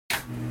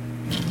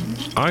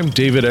I'm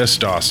David S.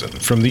 Dawson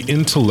from the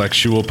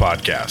Intellectual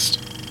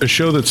Podcast, a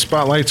show that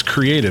spotlights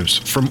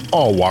creatives from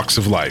all walks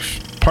of life,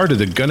 part of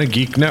the Gonna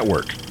Geek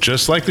Network,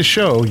 just like the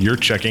show you're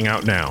checking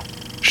out now.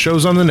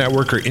 Shows on the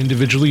network are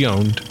individually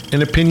owned,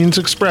 and opinions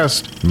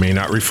expressed may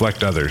not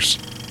reflect others.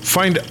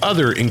 Find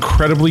other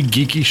incredibly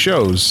geeky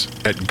shows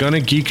at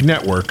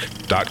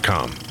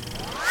GonnaGeekNetwork.com.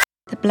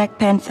 The Black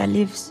Panther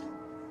lives.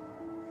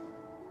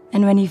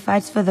 And when he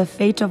fights for the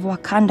fate of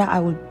Wakanda, I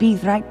will be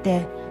right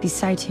there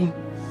beside him.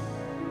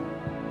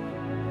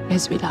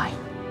 As will I.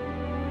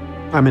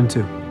 I'm in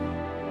too.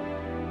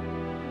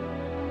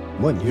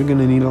 What? You're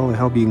gonna need all the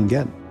help you can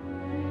get.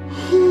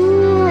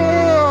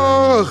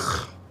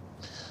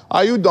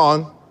 Are you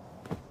done?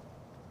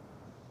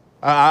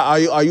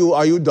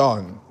 Are you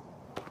done?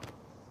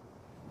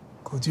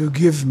 Could you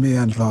give me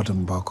and Lord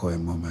Mbako a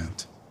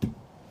moment?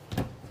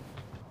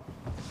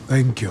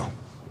 Thank you.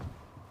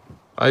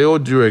 I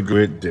owed you a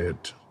great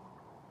debt.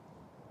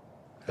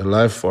 A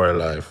life for a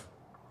life.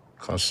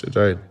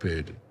 Consider it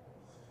paid.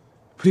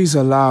 Please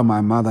allow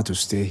my mother to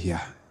stay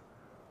here.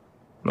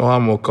 No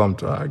harm will come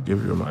to her. I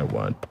give you my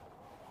word.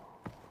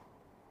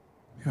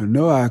 You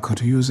know I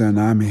could use an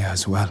army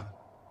as well.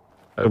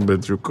 I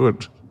bet you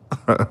could.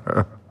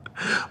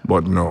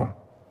 But no.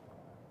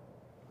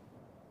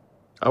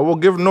 I will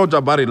give no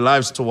Jabari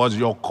lives towards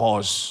your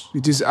cause.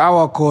 It is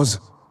our cause.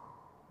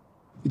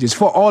 It is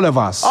for all of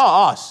us.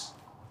 Oh, us.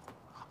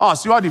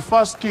 Us. You are the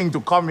first king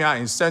to come here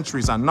in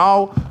centuries, and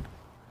now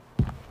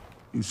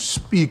you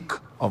speak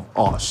of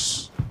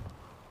us.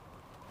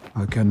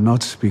 I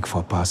cannot speak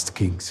for past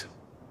kings.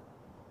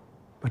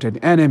 But an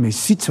enemy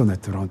sits on the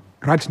throne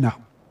right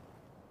now.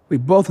 We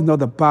both know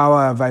the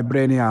power of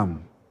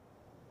vibranium.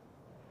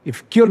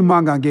 If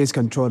Killmonger gains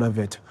control of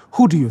it,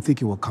 who do you think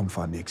he will come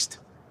for next?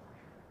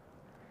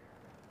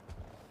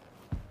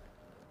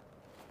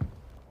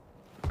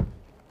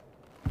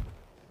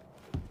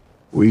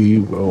 We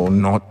will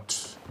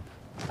not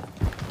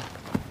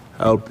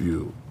help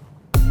you.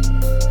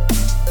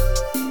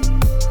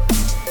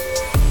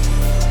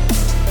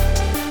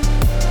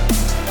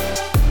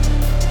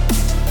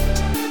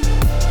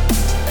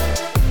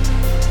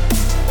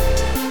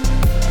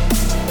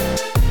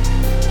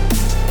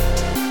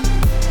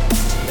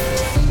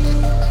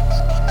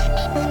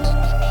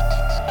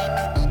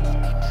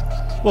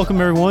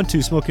 Welcome, everyone,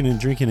 to Smoking and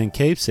Drinking in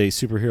Capes, a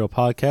superhero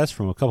podcast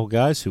from a couple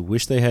guys who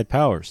wish they had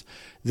powers.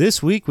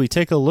 This week, we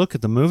take a look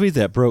at the movie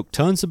that broke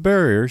tons of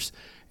barriers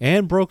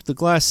and broke the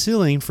glass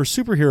ceiling for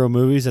superhero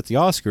movies at the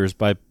Oscars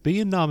by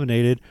being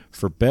nominated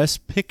for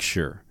Best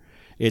Picture.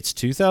 It's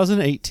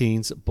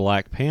 2018's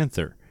Black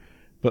Panther.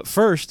 But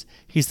first,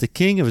 he's the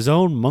king of his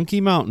own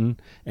Monkey Mountain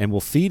and will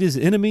feed his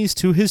enemies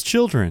to his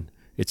children.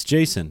 It's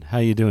Jason. How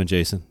you doing,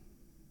 Jason?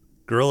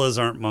 Gorillas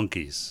aren't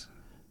monkeys.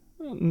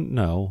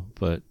 No,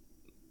 but...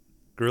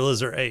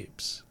 Gorillas are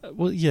apes.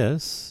 Well,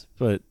 yes,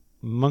 but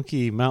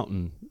Monkey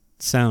Mountain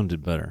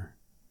sounded better.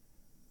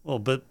 Well,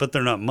 but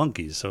they're not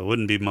monkeys, so it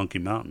wouldn't be Monkey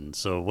Mountain.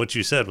 So what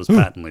you said was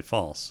patently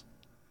false.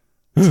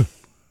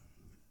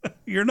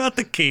 You're not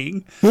the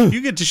king.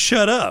 You get to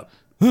shut up.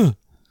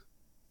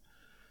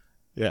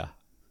 Yeah.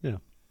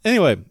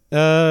 Anyway,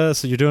 so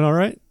you're doing all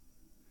right?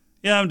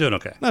 Yeah, I'm doing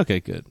okay.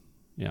 Okay, good.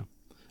 Yeah.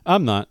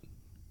 I'm not.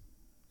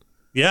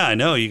 Yeah, I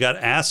know. You got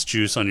ass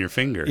juice on your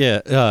finger.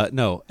 Yeah,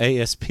 no,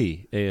 ASP.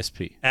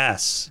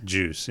 Ass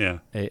juice, yeah.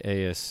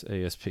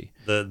 ASP.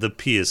 The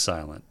P is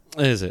silent.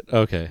 Is it?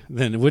 Okay.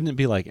 Then wouldn't it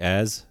be like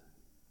as?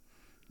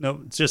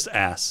 No, it's just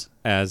ass.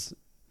 Ass.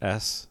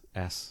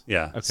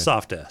 Yeah, okay.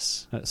 soft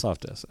S.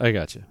 Soft S. I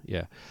got you.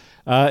 Yeah.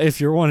 If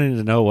you're wanting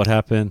to know what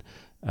happened,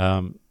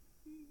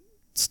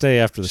 stay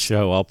after the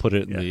show. I'll put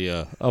it in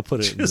the. I'll put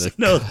it just in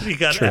the. know that he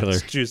got trailer.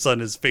 ass juice on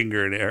his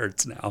finger and it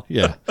hurts now.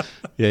 Yeah.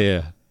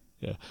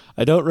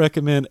 I don't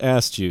recommend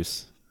ass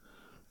juice.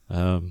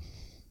 At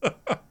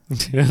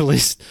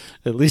least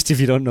if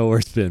you don't know where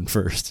it's been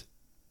first.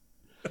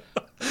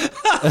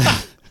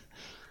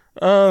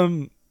 How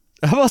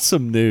about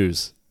some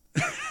news?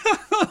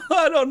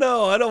 I don't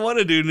know. I don't want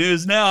to do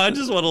news now. I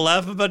just want to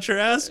laugh about your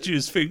ass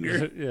juice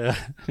finger. Yeah.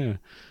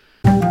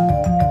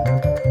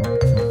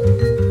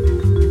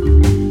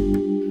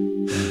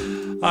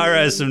 All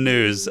right, some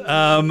news.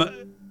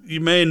 You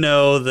may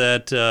know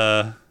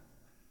that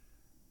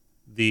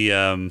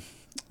the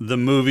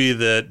movie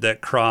that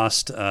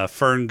crossed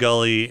Fern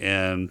Gully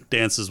and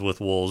Dances with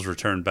Wolves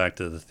returned back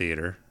to the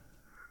theater.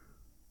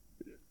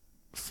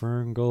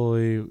 Fern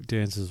Gully,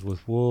 Dances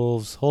with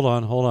Wolves. Hold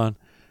on.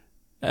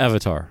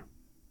 Avatar.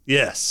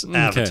 Yes, Okay.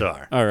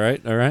 Avatar. All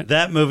right.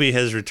 That movie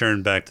has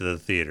returned back to the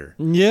theater.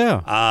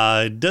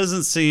 Yeah. It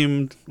doesn't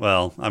seem,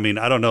 well, I mean,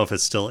 I don't know if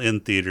it's still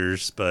in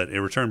theaters, but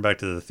it returned back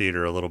to the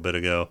theater a little bit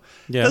ago.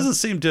 Yeah. It doesn't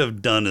seem to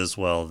have done as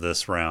well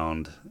this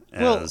round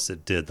as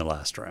it did the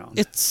last round.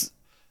 It's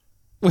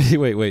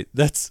wait.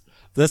 That's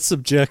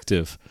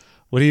subjective.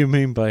 What do you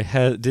mean by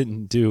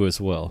didn't do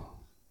as well?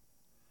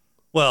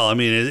 Well, I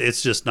mean,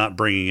 it's just not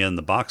bringing in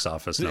the box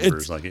office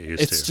numbers like it used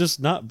to. It's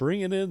just not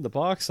bringing in the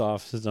box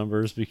office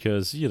numbers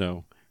because,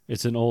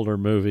 it's an older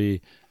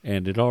movie.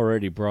 and it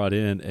already brought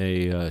in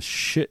a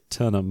shit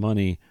ton of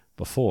money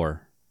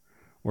before.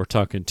 We're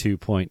talking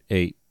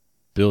 $2.8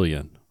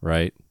 billion,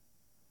 right?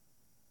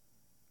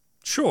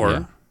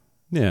 Sure.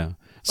 Yeah.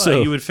 But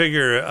So you would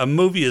figure a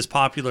movie as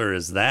popular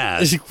as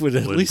that it would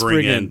at least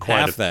bring in quite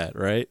half that,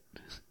 right?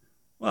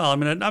 Well, I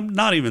mean, I'm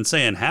not even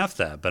saying half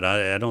that, but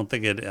I don't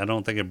think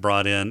it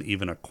brought in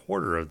even a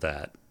quarter of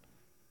that.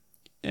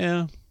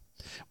 Yeah.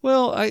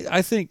 Well,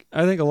 I think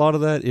a lot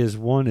of that is,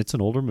 one, it's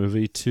an older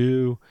movie.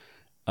 Two,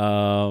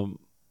 The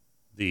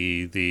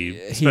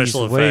he's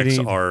special effects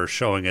waiting. are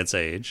showing its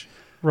age.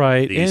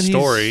 right. The and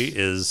story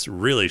is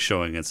really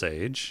showing its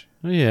age.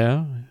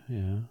 Yeah.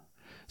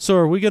 So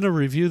are we going to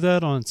review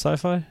that on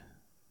Sci-Fi?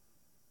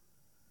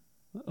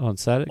 On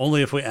Static?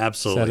 Only if we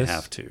absolutely Status?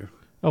 have to.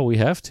 Oh, we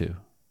have to.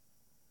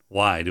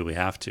 Why do we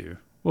have to?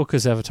 Well,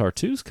 because Avatar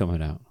 2 is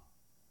coming out.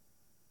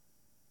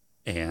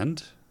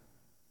 And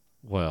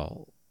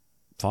Well,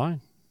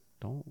 fine.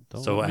 Don't.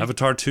 so let me-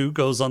 Avatar 2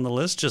 goes on the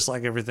list just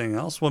like everything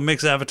else. What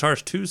makes Avatar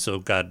 2 so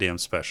goddamn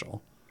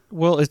special?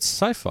 Well, it's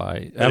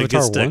Sci-Fi. That it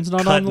Avatar gets to 1's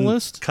not cut on the in-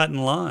 list? Cut in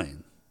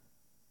line.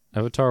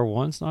 Avatar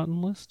 1's not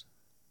on the list?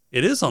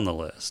 It is on the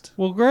list.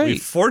 Well, We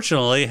great.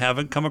 fortunately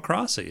haven't come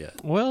across it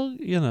yet. Well,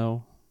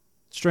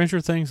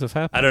 stranger things have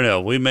happened. I don't know.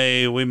 We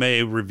may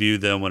review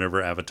them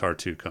whenever Avatar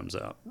 2 comes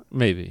out.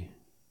 Maybe.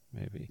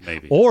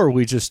 Or Or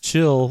we just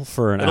chill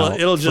for an hour.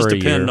 it'll just for a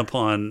depend year.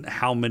 upon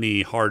how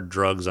many hard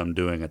drugs I'm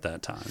doing at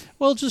that time.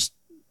 Well, just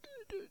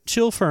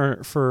chill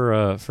for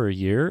a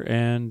year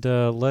and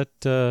let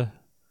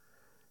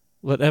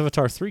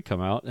Avatar 3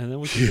 come out, and then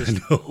we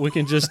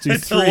can just do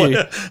 3.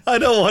 I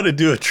don't want to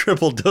do a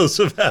triple dose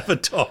of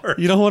Avatar.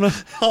 You don't want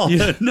to?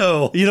 Oh,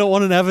 no. You don't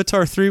want an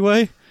Avatar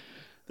 3-way?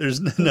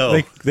 There's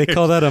no. They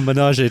call that a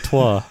menage a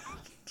trois.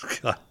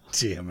 God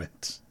damn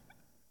it.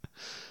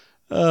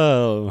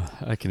 Oh,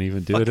 I can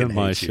even do it Fucking in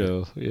my hate you.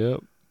 show.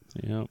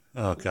 Yep.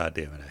 Oh, God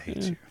damn it. I hate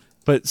you.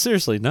 But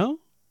seriously, no?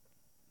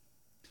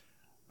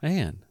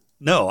 Man.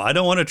 No, I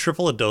don't want to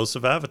triple a dose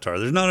of Avatar.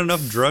 There's not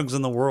enough drugs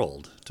in the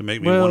world to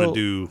make me want to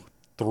do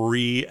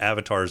 3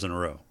 Avatars in a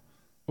row.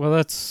 Well,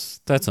 that's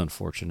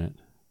unfortunate.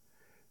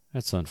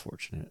 That's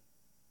unfortunate.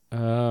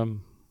 All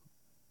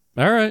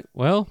right.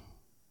 Well,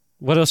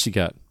 what else you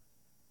got?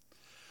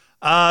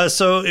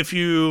 So if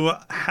you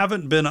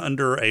haven't been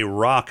under a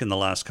rock in the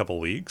last couple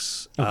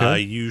weeks, Okay.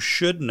 you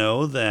should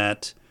know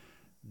that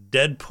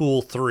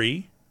Deadpool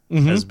 3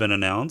 has been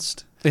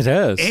announced. It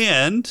has.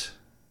 And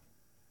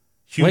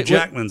Hugh Wait.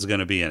 Jackman's going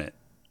to be in it.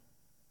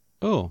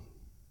 Oh,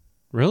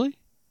 really?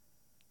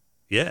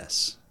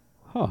 Yes.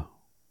 Huh.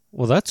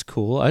 Well, that's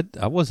cool.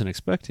 I wasn't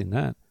expecting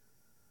that.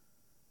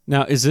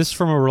 Now, is this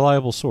from a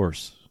reliable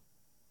source?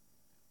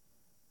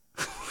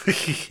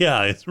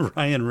 Yeah, it's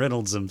Ryan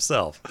Reynolds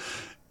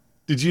himself.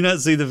 Did you not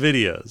see the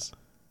videos?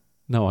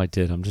 No, I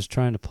did. I'm just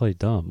trying to play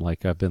dumb,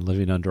 like I've been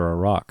living under a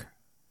rock.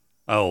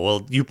 Oh,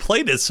 well, you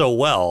played it so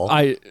well.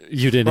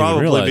 You didn't Probably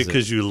even realize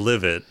because you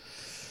live it.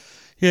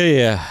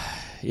 it.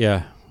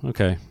 Yeah.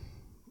 Okay.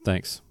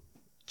 Thanks,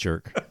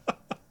 jerk.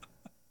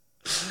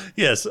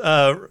 Yes,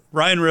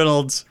 Ryan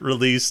Reynolds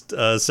released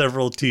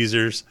several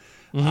teasers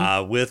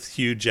with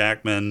Hugh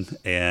Jackman,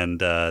 and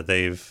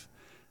they've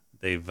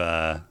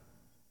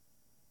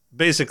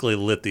basically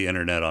lit the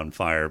internet on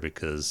fire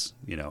because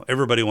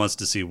everybody wants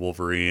to see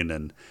Wolverine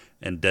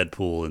and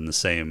Deadpool in the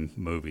same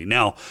movie.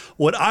 Now,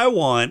 what I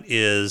want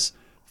is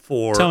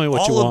for Tell me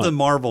what you all of want. the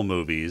Marvel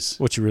movies,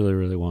 What you really,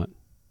 really want?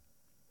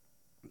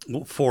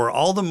 for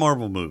all the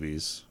Marvel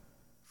movies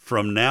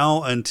from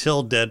now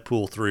until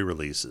Deadpool 3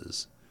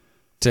 releases,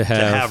 To to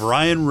have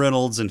Ryan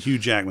Reynolds and Hugh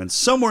Jackman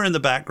somewhere in the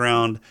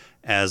background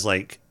as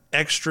like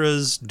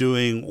extras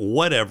doing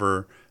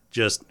whatever,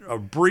 just a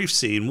brief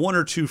scene, 1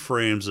 or 2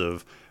 frames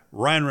of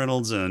Ryan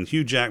Reynolds and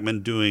Hugh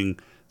Jackman doing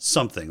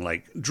something,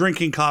 like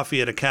drinking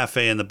coffee at a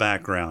cafe in the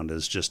background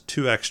as just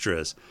 2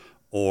 extras,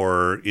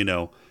 or,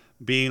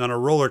 being on a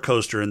roller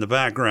coaster in the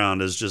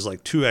background as just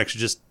like 2 extras,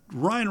 just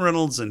Ryan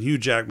Reynolds and Hugh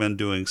Jackman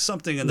doing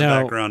something in the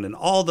Now- background in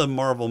all the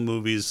Marvel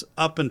movies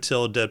up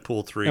until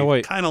Deadpool 3. Now,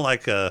 wait. Kind of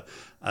like a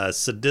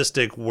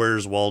sadistic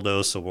Where's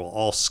Waldo, so we'll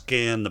all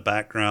scan the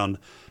background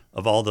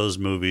of all those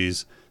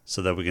movies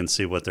so that we can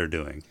see what they're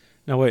doing.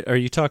 Now, wait, are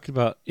you talking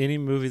about any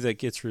movie that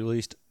gets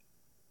released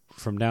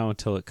from now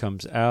until it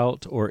comes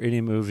out, or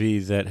any movie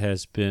that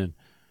has been,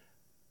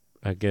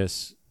 I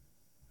guess,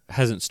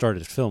 hasn't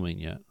started filming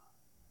yet?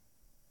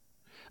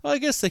 Well, I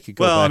guess they could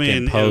go Well, I back mean,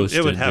 and post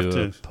it would and have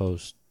do a to-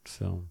 post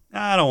film.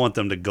 I don't want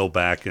them to go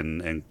back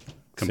and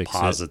Fix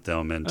composite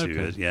them into Okay.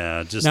 it.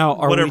 Yeah, just Now,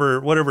 are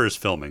whatever is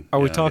filming. Are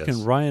we Yeah, I talking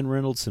guess. Ryan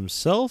Reynolds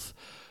himself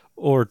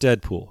or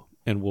Deadpool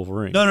and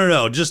Wolverine?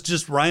 No.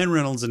 Just Ryan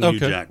Reynolds and Hugh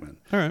Okay. Jackman.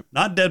 All right.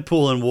 Not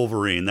Deadpool and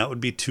Wolverine. That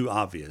would be too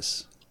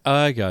obvious.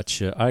 I got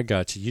you.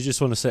 You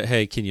just want to say,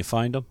 hey, can you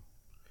find them?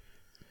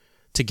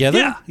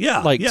 Together? Yeah.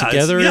 Like yeah,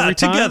 together it's- every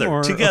time? Together.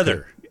 or-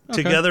 Together.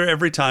 Okay. Together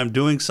every time,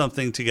 doing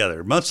something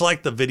together. Much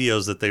like the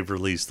videos that they've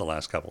released the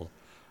last couple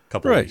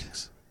Right.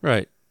 weeks.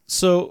 Right.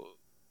 So,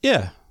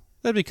 yeah,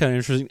 that'd be kind of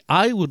interesting.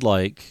 I would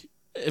like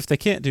if they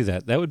can't do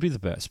that, that would be the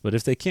best. But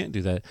if they can't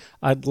do that,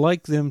 I'd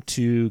like them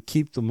to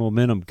keep the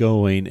momentum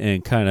going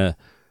and kind of,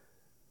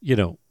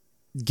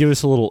 give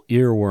us a little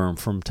earworm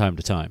from time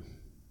to time.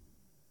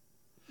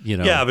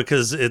 Yeah,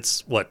 because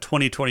it's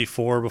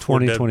 2024 before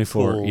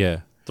 2024, Deadpool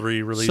yeah.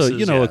 3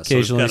 releases. So,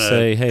 occasionally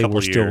say, hey,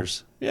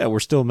 we're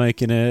still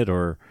making it,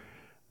 or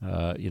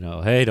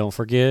hey, don't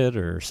forget,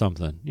 or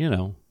something,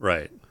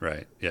 Right,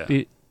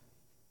 yeah.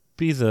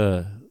 Be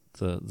the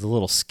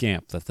little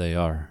scamp that they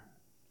are.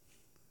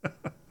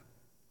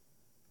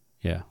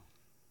 Yeah.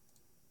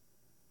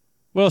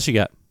 What else you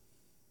got?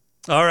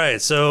 All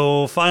right,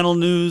 so final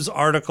news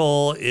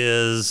article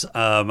is,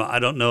 I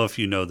don't know if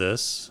you know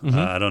this.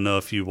 I don't know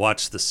if you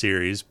watched the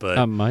series, but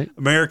I might.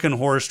 American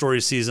Horror Story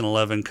Season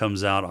 11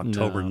 comes out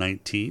October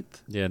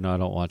 19th. Yeah, no, I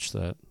don't watch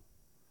that.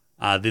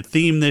 The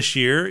theme this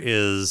year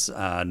is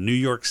New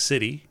York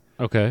City.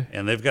 Okay.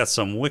 And they've got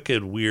some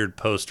wicked, weird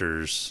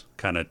posters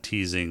kind of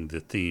teasing the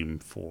theme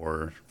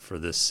for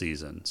this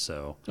season.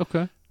 So,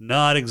 okay.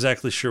 Not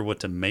exactly sure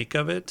what to make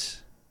of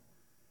it.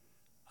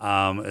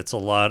 It's a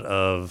lot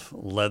of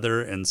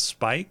leather and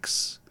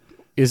spikes.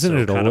 Isn't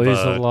it always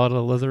a lot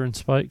of leather and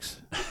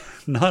spikes?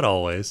 Not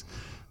always.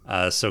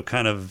 So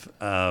kind of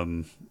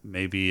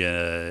maybe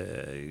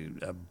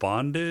a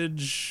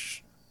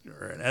bondage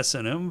or an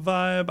S&M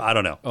vibe. I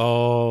don't know.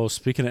 Oh,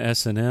 speaking of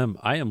S&M,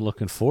 I am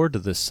looking forward to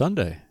this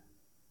Sunday.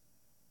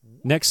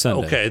 Next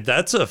Sunday. Okay,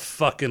 that's a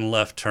fucking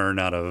left turn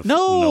out of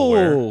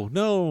nowhere.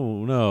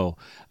 No.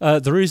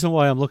 The reason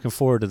why I'm looking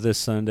forward to this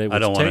Sunday, I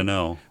don't want to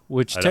know.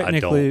 Which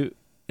technically,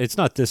 it's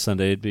not this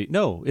Sunday.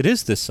 It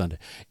is this Sunday.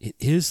 It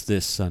is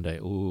this Sunday.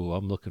 Ooh,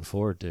 I'm looking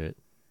forward to it.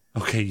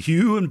 Okay,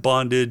 you and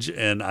bondage,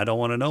 and I don't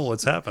want to know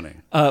what's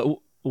happening.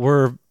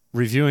 We're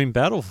reviewing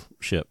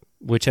Battleship,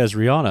 which has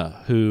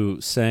Rihanna, who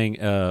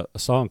sang a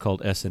song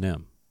called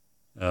S&M.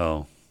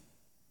 Oh,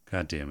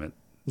 God damn it.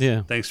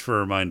 Yeah. Thanks for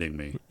reminding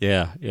me.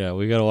 Yeah,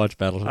 we got to watch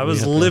Battleship. I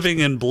was living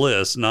in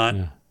bliss, not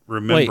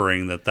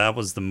remembering that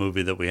was the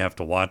movie that we have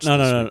to watch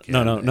this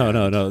weekend.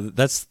 No.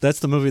 That's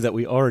the movie that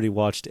we already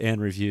watched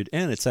and reviewed,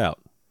 and it's out.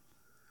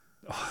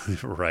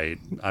 Right.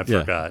 I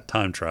forgot.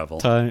 Time travel.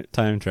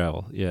 Time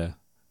travel, yeah.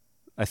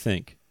 I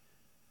think.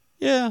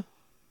 Yeah.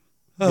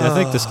 I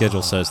think the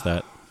schedule says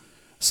that.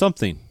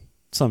 Something,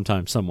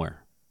 sometime, somewhere.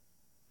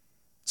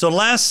 So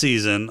last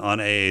season on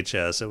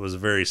AHS, it was a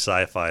very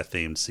sci-fi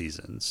themed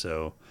season.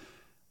 So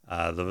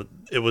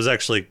it was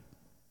actually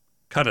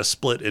kind of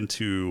split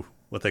into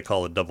what they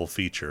call a double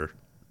feature.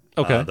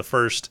 Okay. The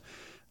first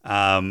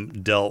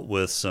dealt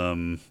with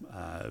some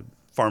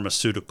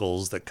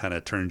pharmaceuticals that kind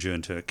of turned you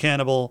into a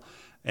cannibal,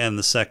 and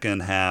the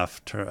second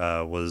half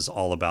was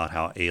all about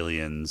how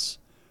aliens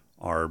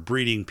are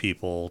breeding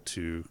people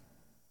to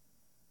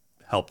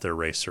help their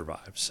race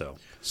survive.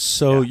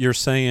 So you're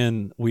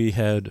saying we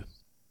had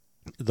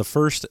the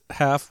first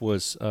half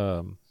was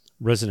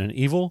Resident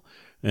Evil,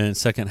 and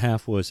second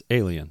half was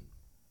Alien.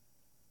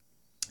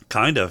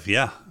 Kind of,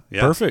 yeah.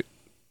 Perfect.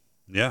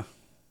 Yeah.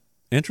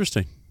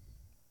 Interesting.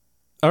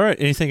 All right.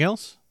 Anything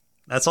else?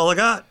 That's all I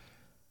got.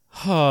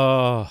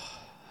 All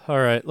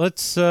right.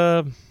 Let's.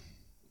 I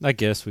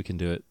guess we can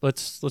do it.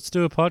 Let's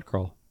do a pod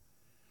crawl.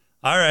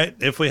 All right,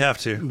 if we have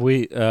to.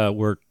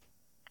 We're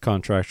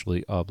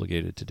contractually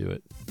obligated to do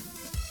it.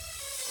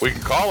 We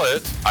can call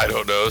it, I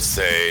don't know,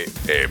 say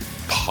a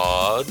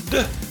pod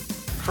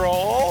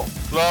crawl?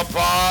 The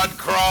pod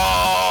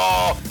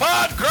crawl!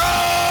 Pod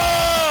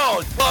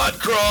crawl! Pod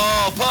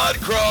crawl! Pod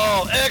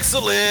crawl!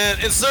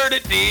 Excellent! Insert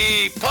it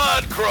deep!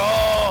 Pod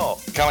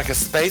crawl! Kind of like a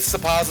space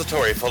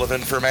suppository full of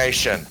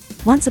information.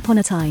 Once upon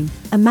a time,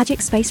 a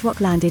magic space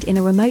rock landed in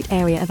a remote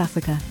area of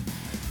Africa.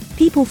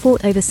 People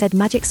fought over said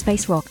magic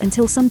space rock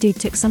until some dude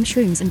took some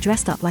shrooms and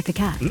dressed up like a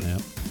cat.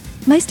 Yep.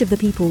 Most of the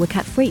people were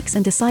cat freaks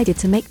and decided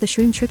to make the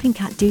shroom-tripping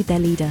cat dude their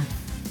leader.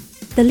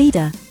 The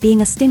leader,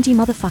 being a stingy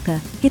motherfucker,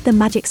 hid the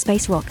magic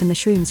space rock and the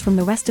shrooms from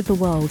the rest of the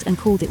world and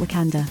called it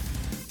Wakanda.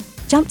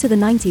 Jump to the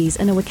 90s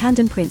and a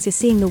Wakandan prince is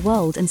seeing the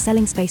world and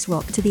selling space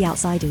rock to the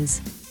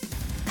outsiders.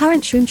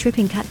 Current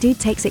shroom-tripping cat dude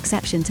takes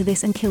exception to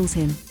this and kills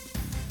him.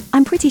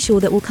 I'm pretty sure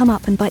that will come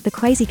up and bite the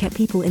crazy cat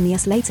people in the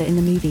ass later in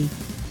the movie.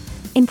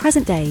 In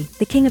present day,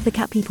 the king of the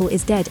cat people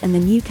is dead and the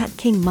new cat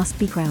king must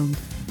be crowned.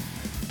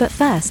 But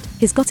first,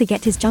 he's got to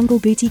get his jungle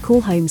booty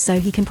call home so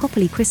he can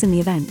properly christen the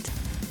event.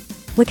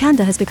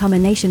 Wakanda has become a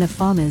nation of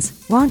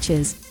farmers,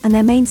 ranchers, and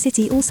their main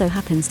city also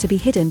happens to be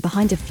hidden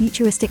behind a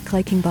futuristic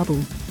cloaking bubble.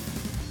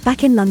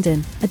 Back in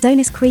London,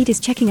 Adonis Creed is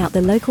checking out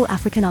the local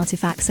African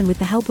artifacts and with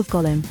the help of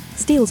Gollum,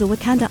 steals a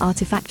Wakanda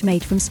artifact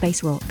made from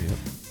space rock. Yep.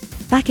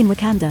 Back in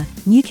Wakanda,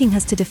 New King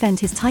has to defend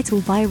his title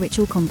via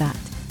ritual combat.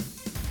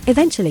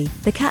 Eventually,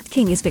 the Cat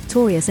King is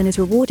victorious and is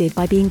rewarded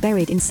by being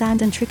buried in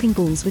sand and tripping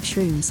balls with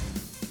shrooms.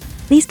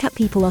 These cat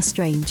people are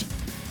strange.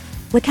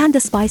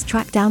 Wakanda spies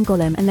track down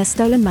Gollum and their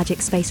stolen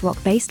magic space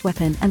rock-based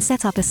weapon and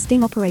set up a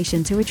sting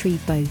operation to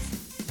retrieve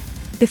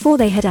both. Before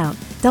they head out,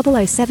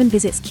 007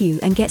 visits Q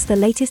and gets the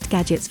latest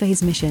gadgets for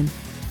his mission.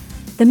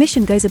 The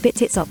mission goes a bit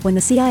tits up when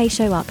the CIA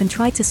show up and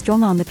try to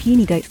strong-arm the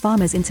puny goat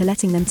farmers into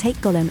letting them take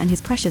Gollum and his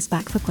precious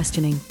back for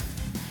questioning.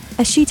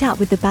 A shootout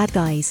with the bad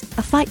guys,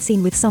 a fight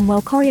scene with some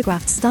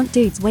well-choreographed stunt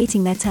dudes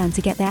waiting their turn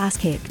to get their ass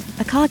kicked,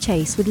 a car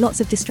chase with lots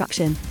of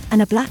destruction,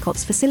 and a Black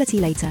Ops facility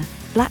later,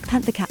 Black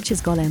Panther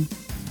captures Gollum.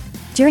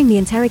 During the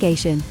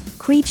interrogation,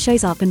 Creed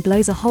shows up and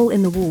blows a hole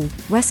in the wall,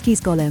 rescues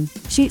Gollum,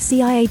 shoots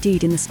CIA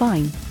dude in the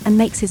spine, and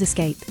makes his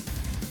escape.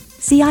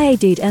 CIA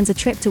dude earns a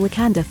trip to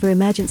Wakanda for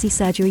emergency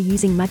surgery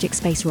using magic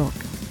space rock.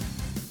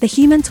 The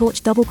Human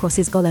Torch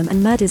double-crosses Gollum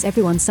and murders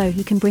everyone so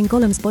he can bring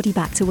Gollum's body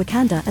back to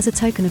Wakanda as a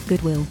token of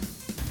goodwill.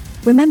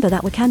 Remember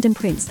that Wakandan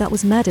prince that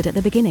was murdered at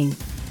the beginning?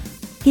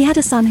 He had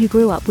a son who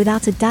grew up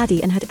without a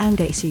daddy and had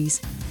anger issues.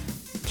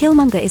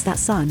 Killmonger is that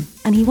son,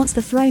 and he wants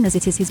the throne as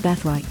it is his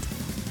birthright.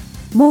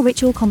 More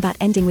ritual combat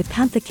ending with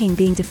Panther King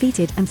being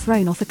defeated and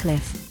thrown off a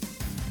cliff.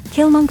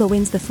 Killmonger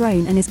wins the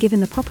throne and is given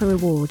the proper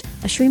reward,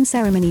 a shroom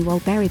ceremony while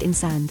buried in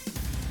sand.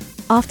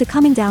 After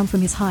coming down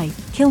from his high,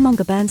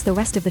 Killmonger burns the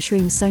rest of the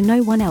shrooms so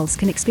no one else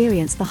can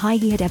experience the high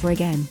he had ever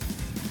again.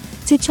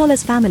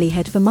 T'Challa's family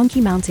head for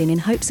Monkey Mountain in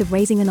hopes of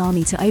raising an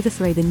army to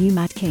overthrow the new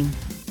Mad King.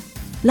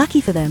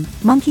 Lucky for them,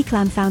 Monkey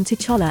Clan found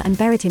T'Challa and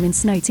buried him in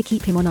snow to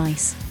keep him on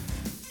ice.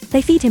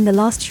 They feed him the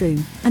last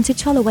shroom, and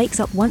T'Challa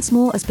wakes up once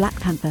more as Black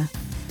Panther.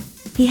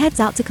 He heads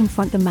out to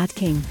confront the Mad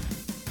King.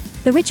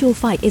 The ritual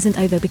fight isn't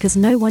over because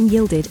no one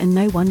yielded and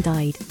no one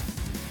died.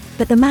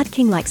 But the Mad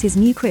King likes his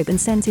new crib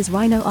and sends his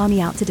Rhino army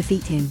out to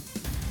defeat him.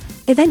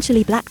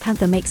 Eventually Black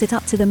Panther makes it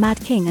up to the Mad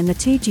King and the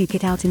two duke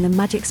it out in the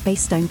magic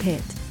space stone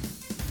pit.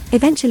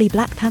 Eventually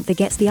Black Panther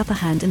gets the upper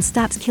hand and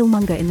stabs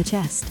Killmonger in the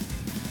chest.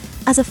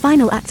 As a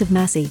final act of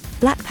mercy,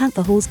 Black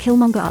Panther hauls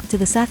Killmonger up to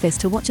the surface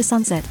to watch a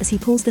sunset as he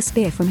pulls the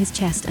spear from his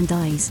chest and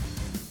dies.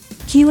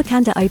 Cue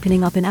Wakanda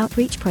opening up an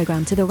outreach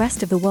program to the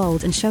rest of the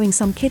world and showing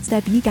some kids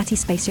their Bugatti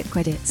spaceship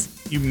credits.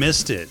 You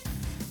missed it.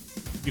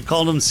 You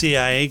called him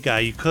CIA guy.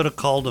 You could have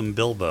called him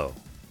Bilbo.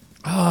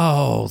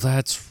 Oh,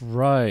 that's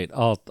right.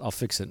 I'll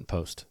fix it in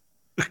post.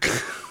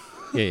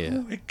 Yeah.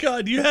 Oh my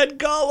God, you had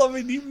Gollum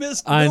and you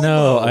missed Bilbo. I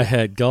know. I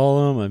had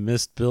Gollum. I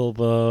missed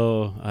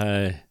Bilbo.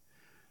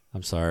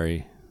 I'm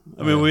sorry.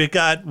 I mean, we've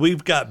got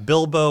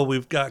Bilbo,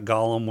 we've got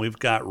Gollum, we've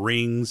got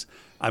rings.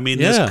 I mean,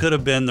 this could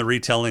have been the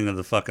retelling of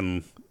the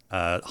fucking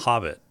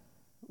Hobbit.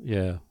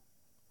 Yeah.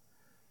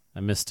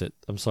 I missed it.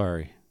 I'm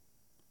sorry.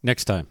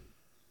 Next time.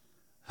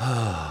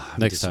 I'm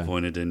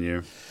disappointed in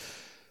you.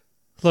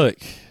 Look,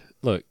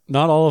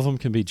 not all of them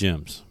can be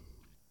gems.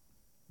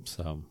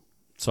 So,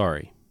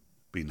 sorry.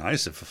 Be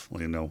nice if,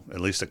 at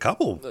least a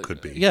couple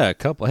could be. Yeah, a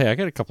couple. Hey, I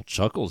got a couple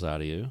chuckles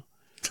out of you.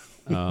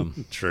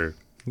 True.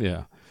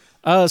 Yeah.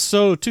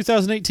 So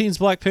 2018's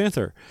Black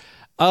Panther.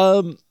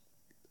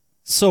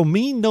 So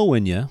me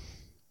knowing you,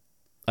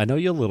 I know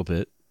you a little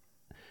bit.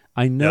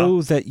 I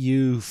know that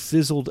you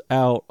fizzled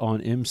out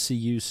on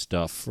MCU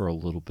stuff for a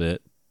little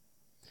bit.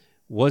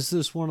 Was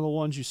this one of the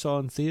ones you saw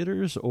in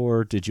theaters,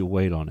 or did you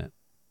wait on it?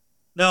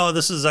 No,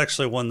 this is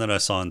actually one that I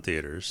saw in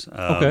theaters.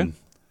 Okay.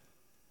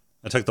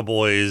 I took the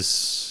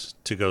boys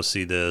to go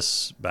see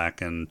this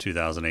back in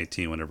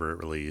 2018 whenever it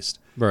released.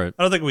 Right.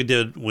 I don't think we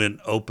went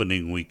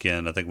opening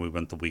weekend. I think we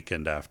went the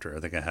weekend after. I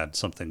think I had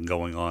something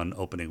going on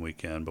opening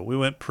weekend, but we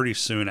went pretty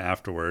soon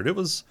afterward. It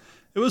was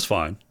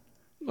fine.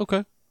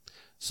 Okay.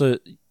 So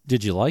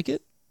did you like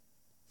it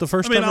the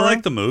first time around? I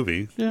liked the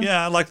movie.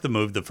 Yeah, I liked the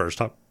movie the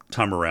first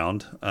time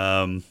around.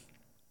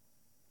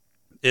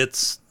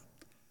 It's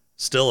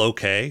still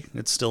okay.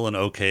 It's still an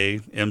okay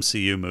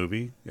MCU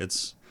movie.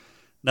 It's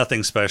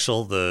nothing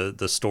special.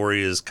 The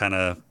story is kind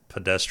of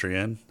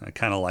pedestrian. I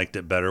kind of liked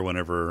it better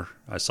whenever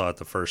I saw it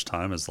the first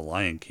time as The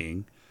Lion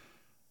King.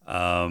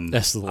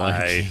 That's The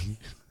Lion King.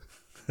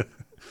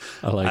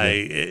 I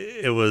like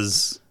it. It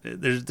was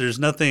there's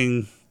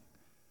nothing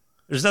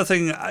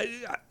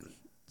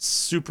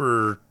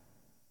super.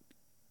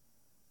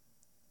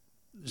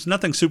 There's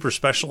nothing super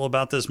special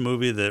about this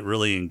movie that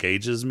really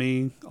engages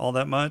me all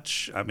that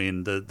much. I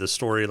mean, the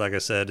story, like I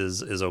said,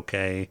 is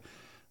okay.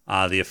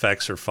 The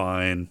effects are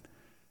fine.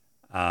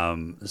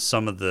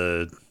 Some of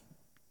the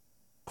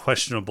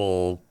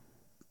questionable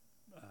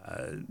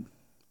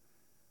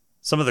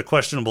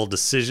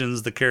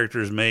decisions the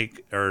characters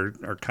make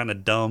are kind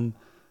of dumb,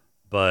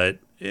 but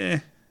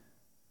there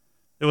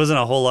wasn't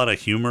a whole lot of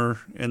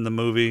humor in the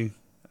movie.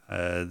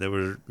 There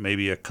were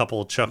maybe a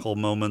couple chuckle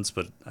moments,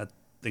 but I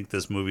think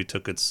this movie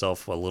took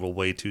itself a little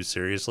way too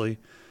seriously.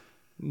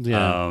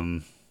 Yeah.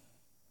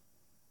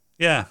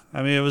 Yeah.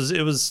 I mean,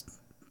 it was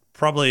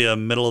probably a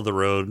middle of the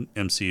road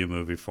MCU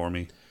movie for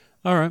me.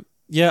 All right.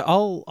 Yeah,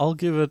 I'll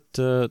give it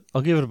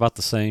about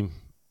the same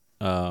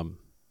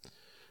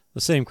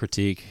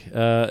critique.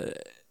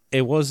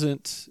 It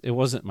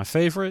wasn't my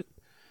favorite,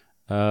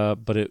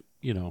 but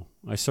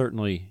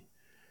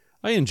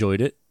I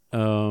enjoyed it.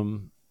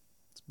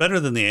 It's better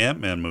than the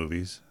Ant-Man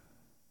movies.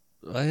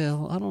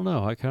 Well, I don't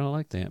know. I kind of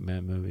like the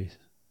Ant-Man movies.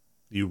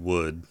 You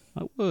would.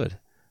 I would.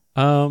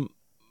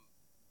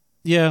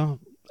 Yeah,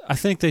 I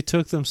think they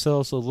took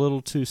themselves a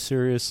little too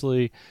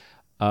seriously.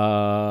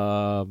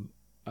 And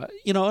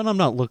I'm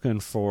not looking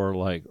for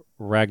like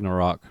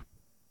Ragnarok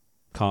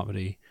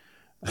comedy.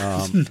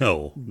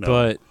 No.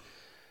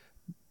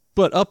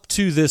 But up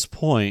to this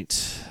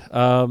point,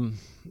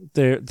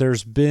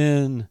 there's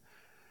been,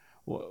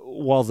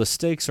 while the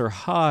stakes are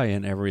high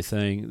and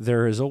everything,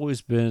 there has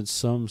always been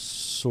some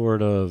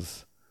sort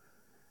of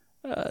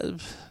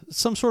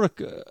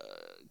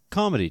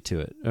comedy to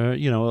it. A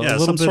little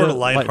some bit sort of of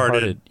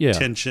lighthearted yeah.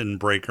 tension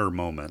breaker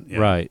moment.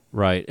 Yeah.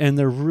 Right. And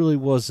there really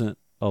wasn't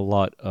a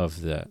lot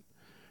of that.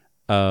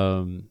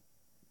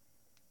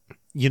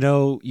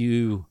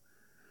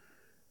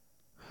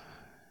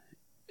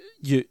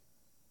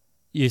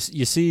 You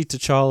see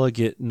T'Challa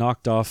get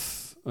knocked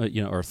off,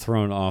 or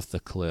thrown off the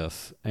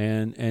cliff,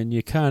 and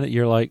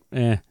you're like,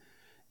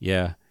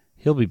 yeah,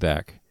 he'll be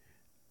back.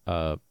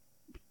 I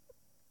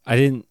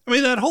mean,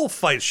 that whole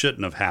fight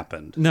shouldn't have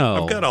happened.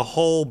 No, I've got a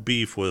whole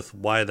beef with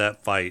why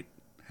that fight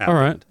happened.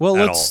 All right, well,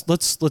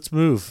 let's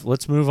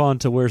move on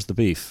to where's the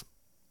beef.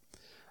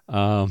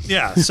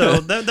 Yeah, so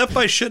that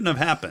fight shouldn't have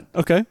happened.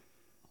 Okay.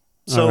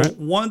 So right.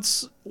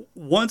 once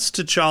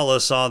T'Challa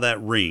saw that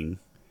ring,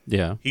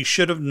 yeah, he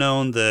should have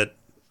known that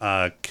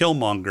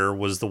Killmonger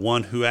was the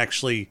one who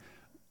actually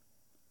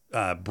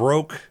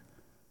broke.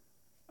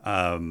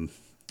 Gollum.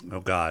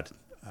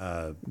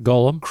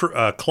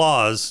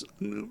 Claws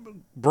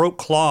broke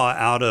Claw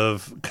out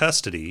of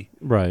custody.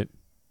 Right.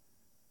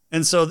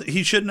 And so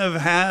he shouldn't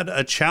have had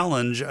a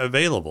challenge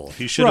available.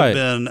 He should have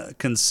been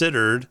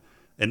considered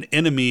an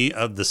enemy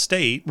of the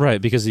state.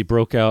 Right, because he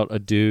broke out a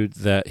dude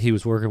that he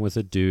was working with,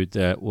 a dude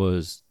that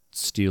was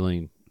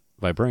stealing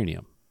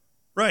vibranium.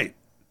 Right.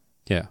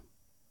 Yeah.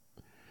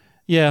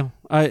 Yeah.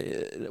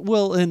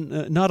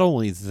 And not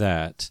only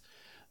that,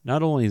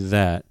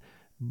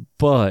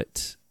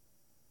 but,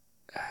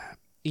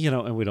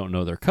 and we don't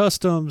know their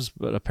customs,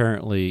 but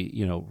apparently,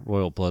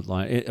 royal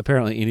bloodline,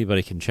 apparently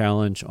anybody can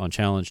challenge on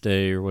challenge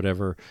day or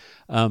whatever.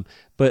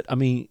 But I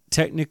mean,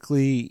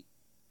 technically,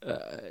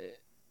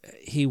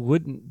 he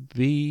wouldn't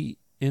be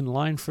in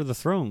line for the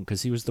throne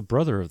because he was the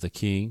brother of the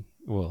king,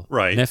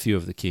 nephew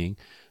of the king,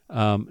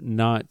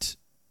 not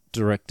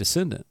direct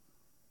descendant.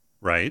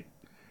 Right.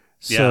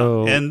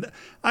 So, yeah, and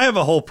I have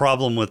a whole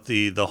problem with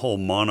the whole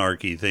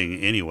monarchy thing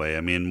anyway.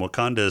 I mean,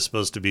 Wakanda is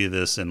supposed to be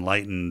this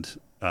enlightened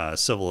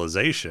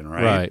civilization,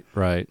 right?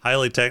 Right.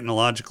 Highly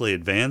technologically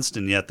advanced,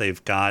 and yet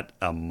they've got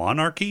a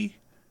monarchy,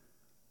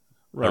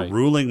 right. A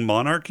ruling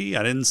monarchy.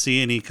 I didn't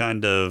see any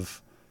kind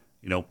of,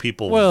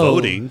 people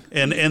voting,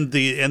 and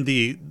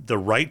the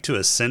right to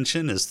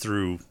ascension is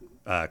through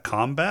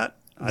combat,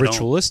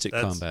 ritualistic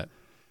combat.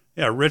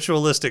 Yeah,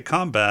 ritualistic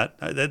combat.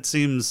 That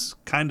seems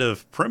kind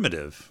of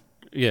primitive.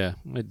 Yeah,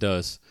 it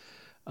does.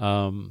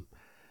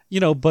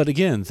 But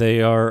again,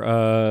 they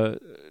are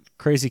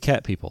crazy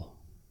cat people.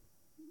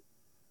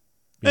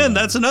 And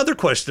that's another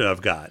question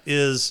I've got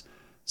is,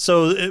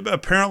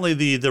 apparently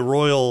the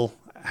royal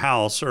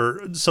house,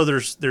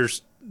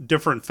 there's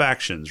different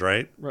factions,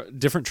 right?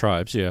 Different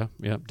tribes, yeah,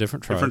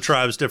 different tribes. Different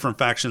tribes, different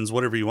factions,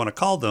 whatever you want to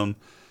call them.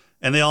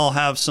 And they all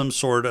have some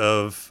sort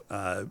of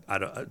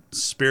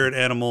spirit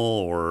animal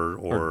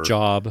or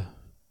job.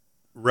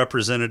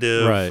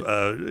 Representative,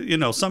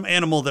 right. Some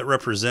animal that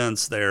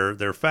represents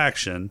their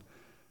faction.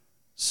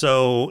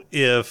 So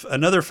if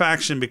another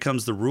faction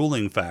becomes the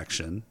ruling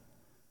faction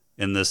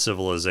in this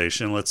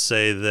civilization, let's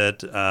say that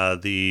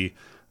the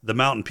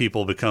mountain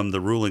people become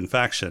the ruling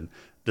faction,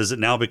 does it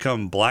now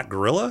become Black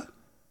Gorilla?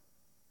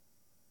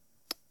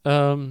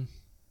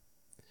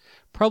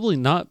 Probably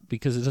not,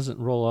 because it doesn't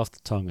roll off the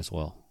tongue as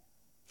well.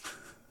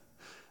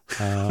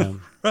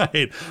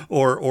 Right,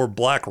 or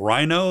Black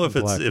Rhino if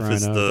it's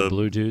the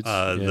blue dudes,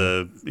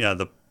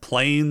 the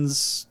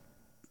plains.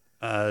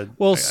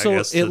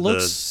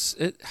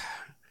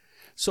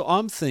 So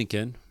I'm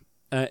thinking,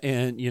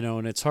 and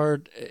it's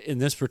hard in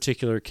this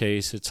particular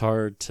case. It's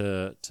hard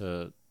to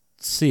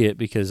see it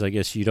because I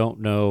guess you don't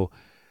know.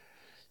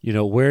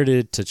 Where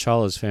did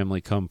T'Challa's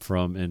family come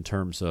from in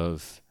terms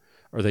of,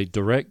 are they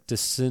direct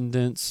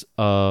descendants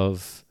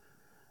of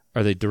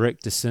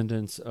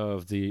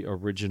the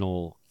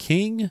original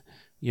king,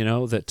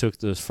 that took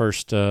the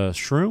first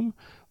shroom,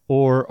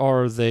 or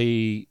are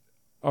they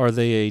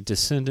a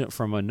descendant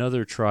from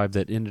another tribe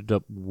that ended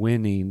up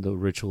winning the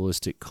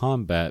ritualistic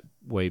combat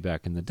way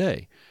back in the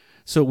day?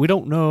 So we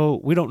don't know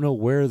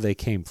where they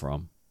came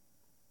from.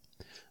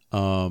 We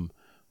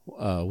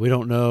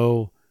don't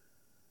know.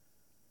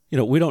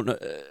 We don't know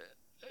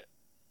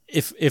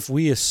if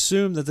we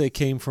assume that they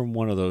came from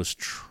one of those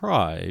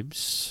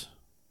tribes.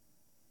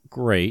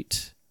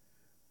 Great.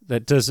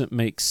 That doesn't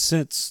make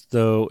sense,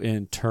 though,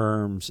 in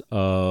terms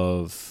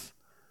of,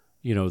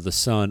 the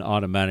son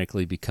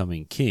automatically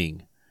becoming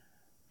king,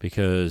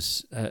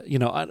 because I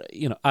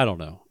don't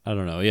know.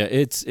 Yeah,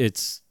 it's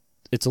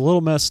a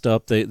little messed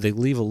up. They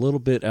leave a little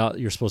bit out.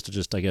 You're supposed to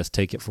just, I guess,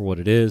 take it for what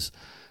it is.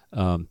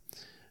 And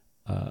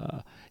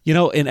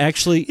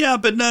actually, yeah,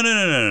 but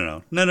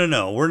no.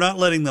 We're not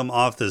letting them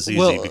off this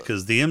easy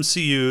because the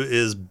MCU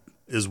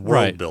is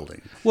world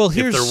building. Well,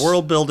 if they're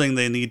world building,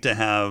 they need to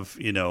have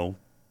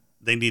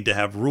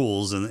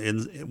rules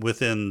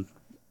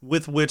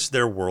with which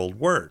their world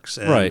works.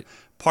 And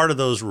part of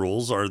those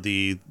rules are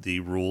the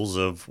rules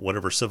of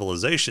whatever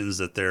civilizations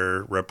that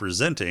they're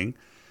representing.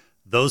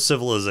 those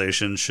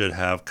civilizations should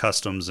have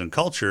customs and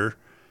culture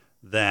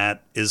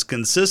that is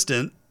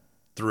consistent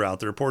throughout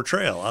their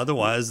portrayal.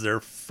 Otherwise,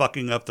 they're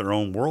fucking up their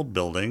own world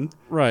building,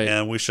 Right.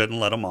 And we shouldn't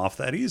let them off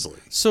that easily.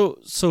 So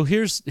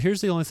here's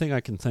the only thing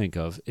I can think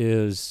of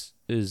is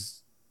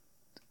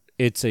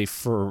it's a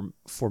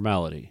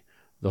formality.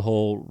 The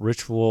whole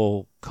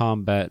ritual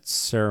combat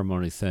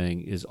ceremony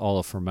thing is all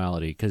a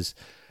formality because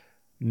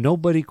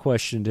nobody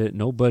questioned it.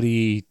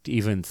 Nobody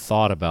even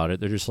thought about it.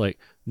 They're just like,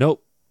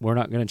 nope, we're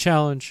not going to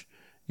challenge,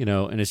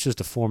 and it's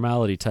just a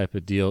formality type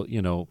of deal,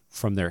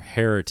 from their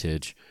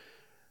heritage.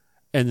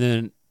 And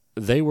then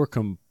they were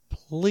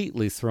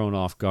completely thrown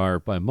off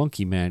guard by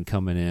Monkey Man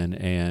coming in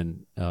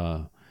and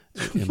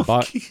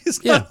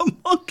He's not a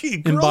monkey.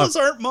 Gorillas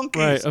aren't monkeys.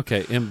 Right,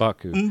 okay,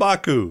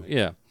 M'Baku.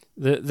 Yeah.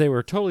 They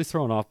were totally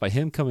thrown off by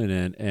him coming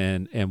in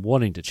and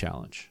wanting to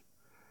challenge,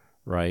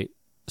 right?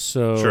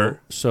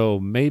 So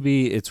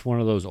maybe it's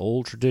one of those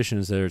old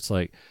traditions that it's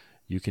like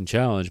you can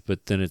challenge,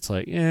 but then it's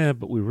like,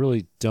 but we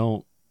really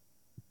don't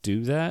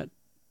do that.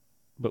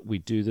 But we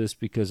do this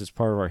because it's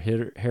part of our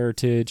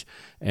heritage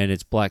and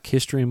it's Black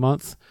History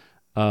Month.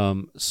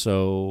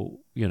 So,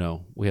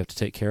 we have to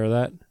take care of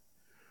that.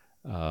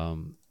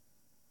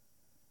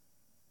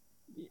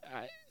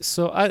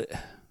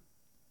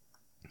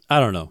 I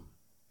don't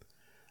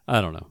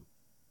know.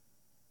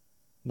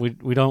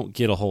 We don't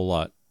get a whole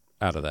lot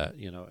out of that,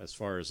 as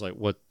far as like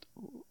what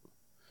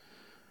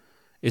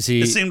is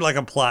he? It seemed like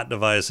a plot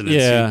device, and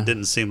it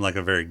didn't seem like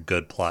a very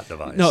good plot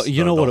device. No,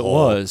 you know what it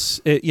was?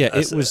 It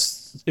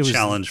was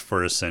challenge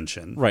for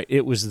ascension. Right.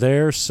 It was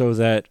there so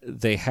that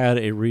they had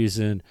a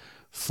reason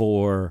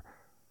for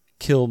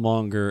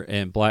Killmonger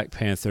and Black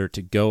Panther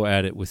to go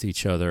at it with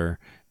each other,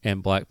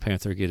 and Black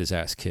Panther get his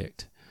ass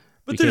kicked.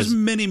 But there's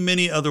many,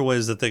 many other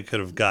ways that they could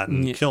have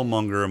gotten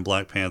Killmonger and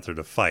Black Panther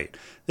to fight.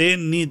 They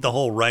didn't need the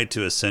whole right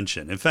to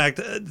ascension. In fact,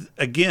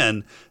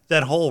 again,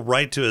 that whole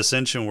right to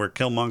ascension where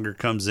Killmonger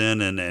comes in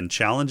and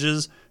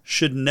challenges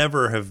should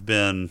never have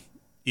been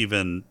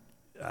even,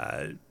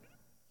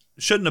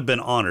 shouldn't have been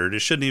honored. It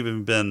shouldn't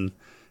even been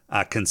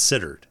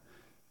considered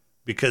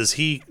because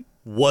he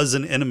was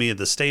an enemy of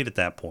the state at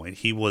that point.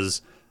 He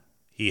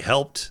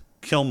helped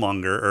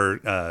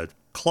Killmonger or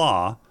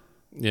Claw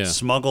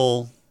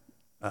smuggle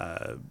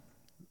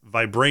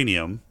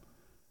vibranium.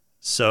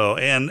 So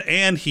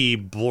and he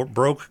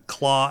broke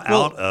Claw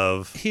out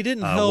of he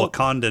didn't help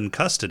Wakandan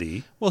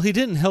custody. Well, he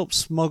didn't help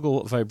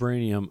smuggle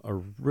vibranium,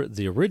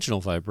 the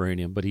original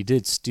vibranium, but he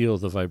did steal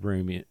the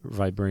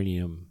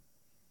vibranium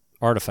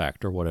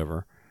artifact or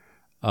whatever.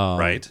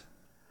 Right.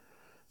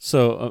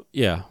 So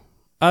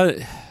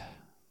I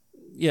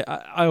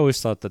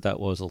always thought that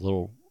was a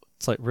little.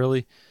 It's like,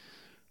 really,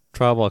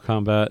 trial by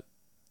combat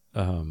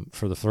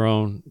for the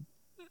throne.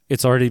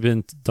 It's already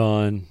been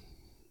done.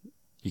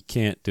 You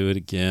can't do it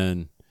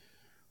again.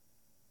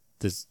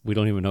 We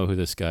don't even know who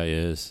this guy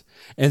is.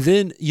 And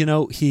then,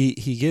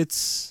 he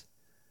gets...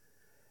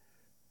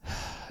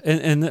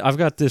 And I've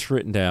got this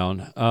written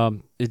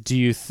down. Do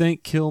you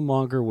think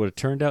Killmonger would have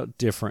turned out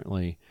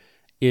differently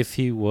if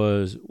he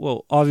was...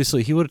 Well,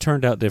 obviously, he would have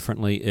turned out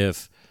differently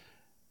if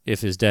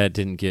his dad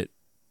didn't get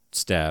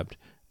stabbed.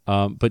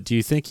 But do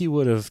you think he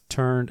would have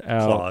turned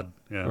out...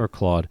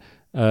 Claude.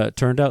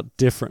 Turned out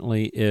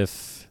differently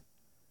if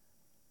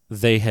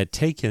they had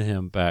taken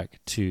him back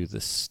to the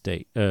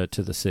state, to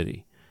the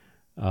city.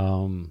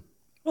 Well,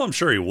 I'm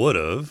sure he would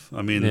have.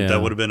 I mean,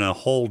 that would have been a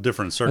whole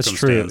different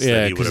circumstance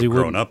that he would have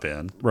grown up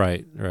in.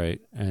 Right.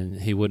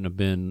 And he wouldn't have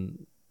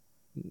been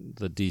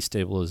the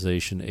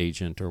destabilization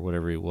agent or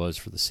whatever he was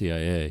for the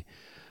CIA.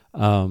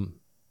 I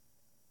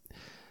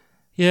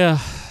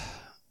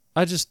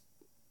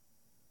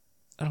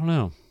don't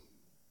know.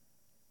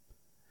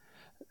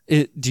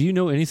 Do you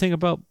know anything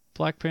about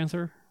Black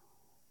Panther?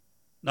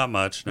 Not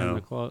much,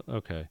 no.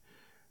 Okay.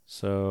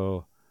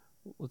 So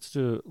let's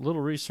do a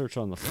little research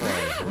on the fly.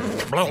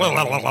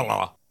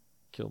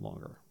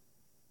 Killmonger.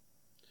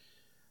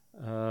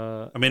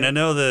 I mean, I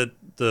know that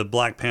the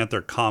Black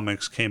Panther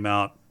comics came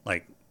out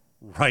like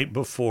right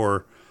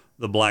before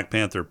the Black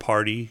Panther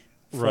Party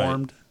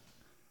formed.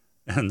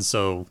 Right. And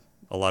so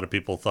a lot of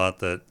people thought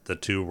that the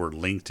two were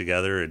linked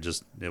together.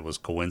 It was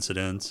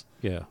coincidence.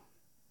 Yeah.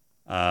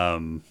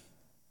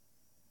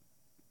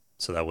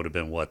 So that would have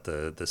been what,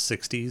 the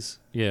 60s?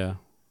 Yeah.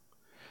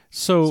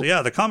 So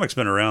yeah, the comic's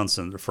been around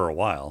for a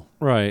while.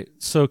 Right.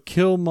 So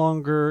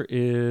Killmonger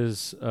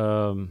is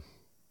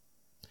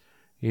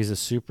he's a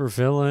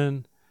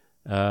supervillain.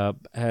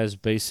 Has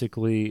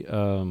basically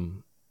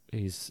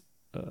he's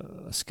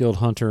a skilled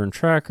hunter and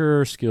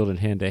tracker, skilled in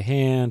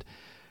hand-to-hand,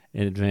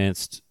 and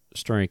advanced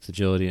strength,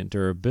 agility, and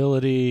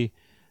durability.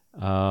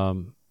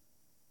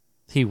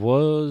 He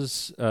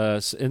was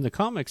in the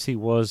comics. He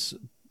was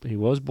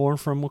born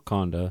from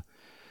Wakanda.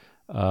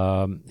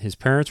 His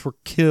parents were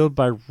killed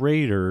by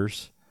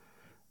raiders,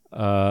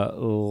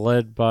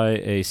 led by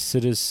a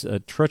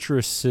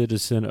treacherous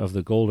citizen of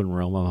the Golden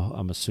Realm.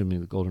 I'm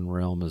assuming the Golden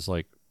Realm is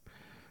like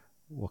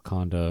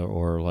Wakanda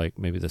or like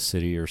maybe the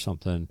city or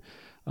something.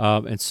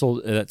 And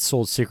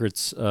sold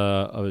secrets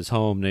of his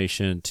home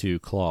nation to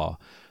Claw.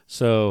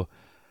 So,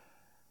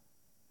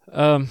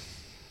 yeah,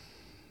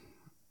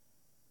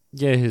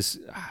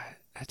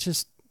 I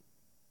just,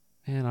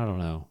 man, I don't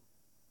know.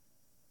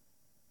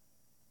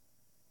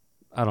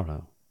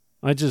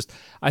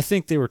 I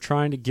think they were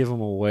trying to give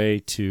him a way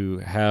to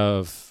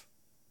have.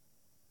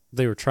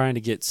 They were trying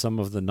to get some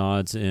of the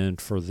nods in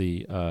for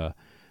the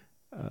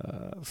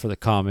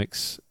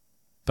comics,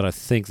 but I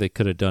think they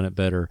could have done it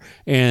better.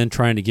 And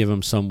trying to give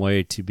him some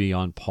way to be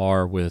on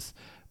par with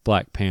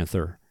Black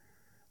Panther.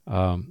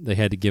 They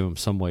had to give him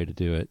some way to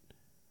do it.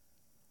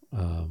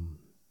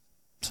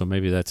 So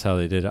maybe that's how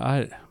they did it.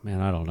 I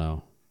don't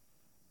know.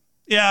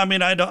 Yeah, I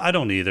mean, I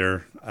don't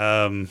either.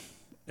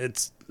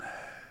 It's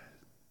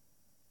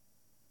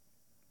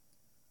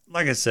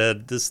like I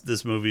said,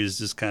 this movie is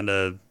just kind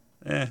of,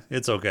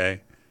 it's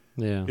okay.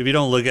 Yeah. If you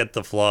don't look at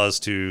the flaws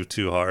too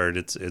hard,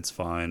 it's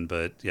fine.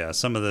 But yeah,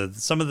 some of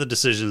the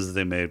decisions that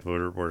they made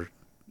were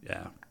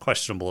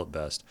questionable at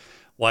best.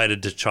 Why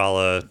did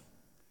T'Challa?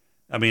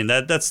 I mean,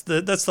 that's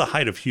the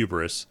height of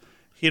hubris.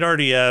 He'd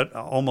already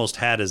almost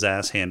had his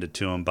ass handed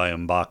to him by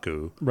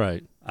M'Baku.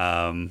 Right.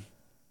 I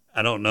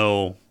don't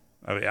know.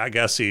 I mean, I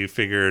guess he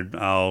figured,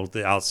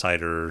 the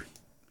outsider,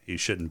 he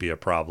shouldn't be a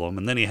problem.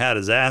 And then he had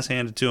his ass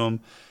handed to him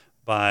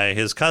by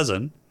his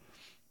cousin.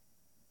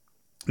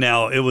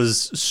 Now, it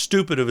was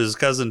stupid of his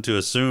cousin to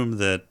assume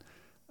that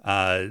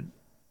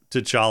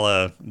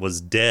T'Challa was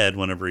dead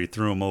whenever he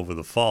threw him over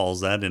the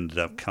falls. That ended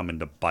up coming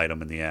to bite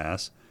him in the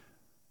ass,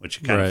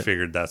 which you kind of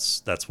figured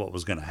that's what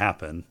was going to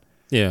happen.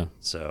 Yeah.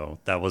 So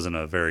that wasn't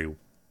a very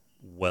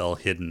well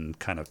hidden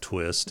kind of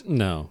twist.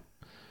 No.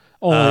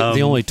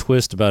 The only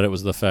twist about it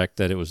was the fact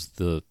that it was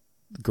the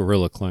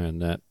Gorilla Clan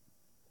that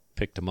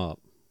picked him up.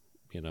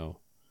 You know,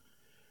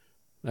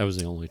 that was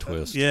the only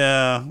twist.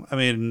 Yeah, I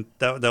mean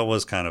that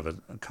was kind of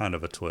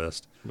a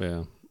twist.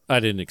 Yeah, I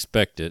didn't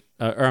expect it.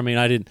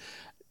 I didn't.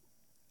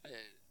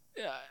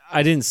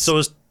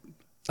 So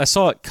I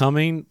saw it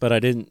coming, but I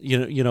didn't.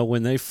 You know,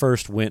 when they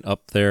first went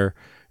up there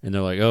and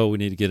they're like, "Oh, we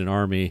need to get an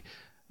army,"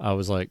 I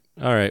was like,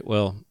 "All right,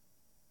 well,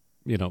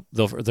 you know,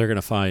 they're going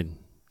to find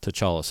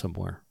T'Challa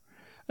somewhere."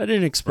 I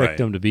didn't expect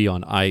them to be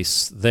on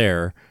ice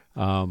there.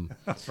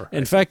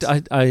 In fact,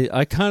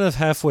 I kind of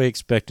halfway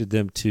expected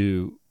them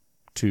to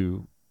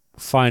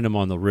find him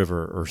on the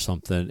river or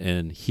something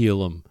and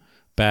heal him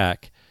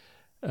back,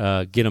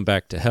 get him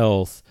back to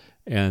health,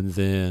 and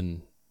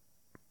then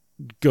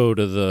go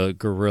to the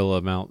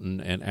Gorilla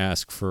Mountain and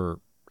ask for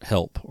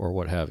help or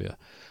what have you.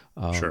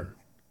 Sure.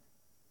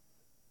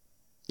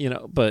 You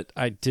know, but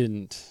I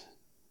didn't.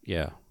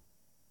 Yeah.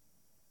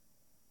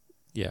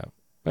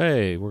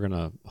 Hey, we're going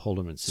to hold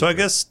him in secret. So I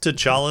guess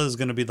T'Challa is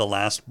going to be the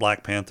last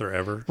Black Panther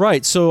ever.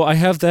 Right. So I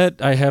have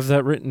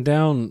that written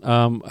down.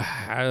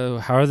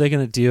 How are they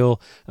going to deal?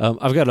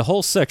 I've got a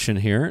whole section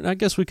here, and I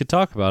guess we could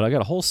talk about it. I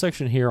got a whole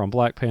section here on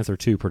Black Panther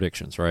 2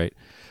 predictions, right?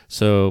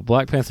 So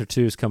Black Panther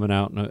 2 is coming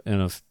out in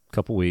a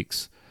couple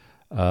weeks.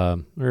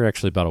 Or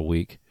actually about a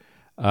week.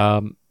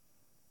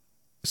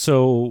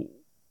 So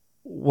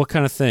what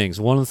kind of things?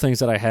 One of the things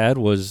that I had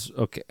was,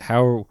 okay,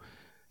 how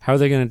are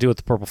they going to deal with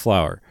the purple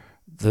flower?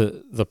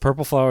 The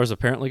purple flowers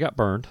apparently got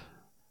burned.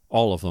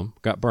 All of them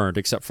got burned,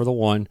 except for the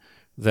one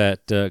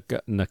that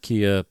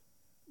Nakia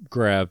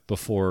grabbed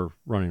before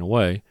running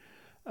away,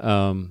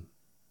 and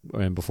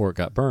before it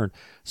got burned.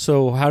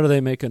 So how do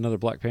they make another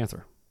Black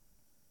Panther?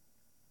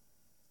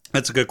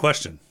 That's a good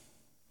question.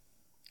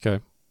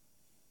 Okay.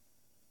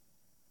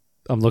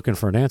 I'm looking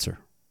for an answer.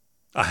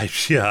 I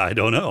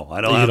don't know.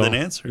 I don't have an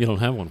answer. You don't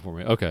have one for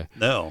me. Okay.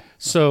 No.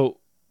 So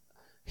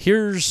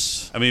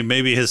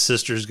maybe his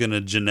sister's going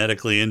to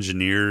genetically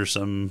engineer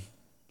some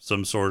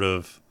sort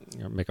of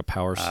make a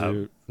power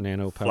suit,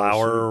 nano power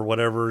flower suit. or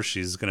whatever.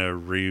 She's going to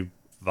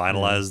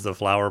revitalize the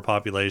flower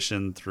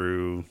population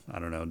through, I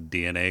don't know,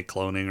 DNA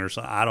cloning or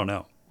something. I don't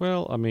know.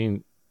 Well, I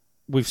mean,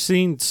 we've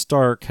seen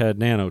Stark had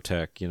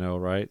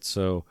nanotech, right?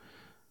 So,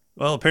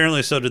 well,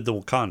 apparently so did the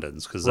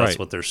Wakandans, because that's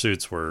what their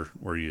suits were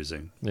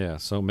using. Yeah,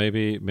 so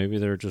maybe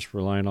they're just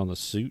relying on the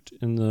suit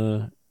in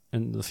the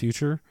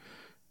future.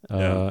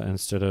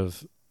 Instead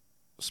of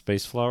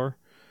space flower,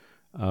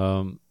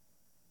 and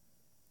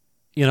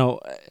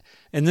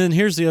then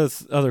here's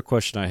the other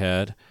question I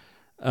had.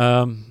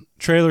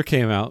 Trailer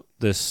came out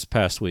this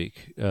past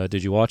week.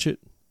 Did you watch it?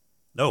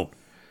 No.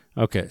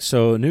 Okay,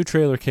 so a new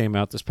trailer came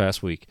out this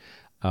past week,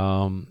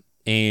 and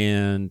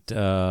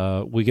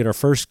we get our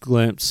first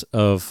glimpse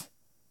of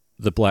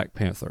the Black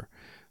Panther,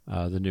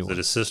 the new one. Is it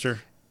his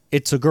sister?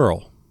 It's a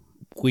girl.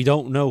 We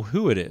don't know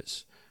who it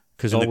is.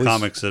 In the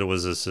comics, it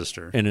was his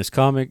sister. In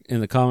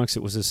the comics,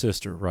 it was his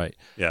sister, right?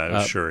 Yeah, it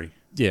was Shuri.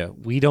 Yeah,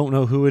 we don't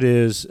know who it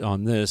is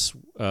on this.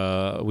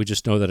 We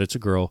just know that it's a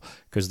girl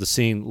because the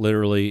scene,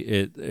 literally,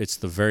 it's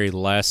the very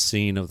last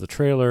scene of the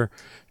trailer.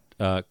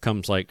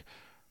 Comes like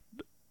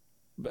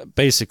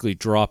basically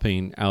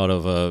dropping out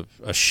of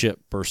a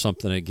ship or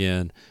something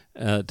again.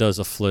 Does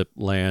a flip,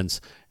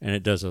 lands, and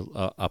it does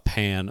a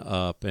pan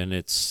up, and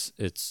it's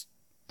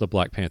the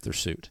Black Panther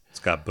suit. It's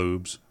got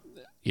boobs.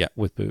 Yeah,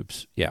 with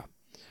boobs. Yeah.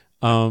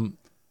 So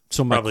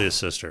probably his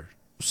sister.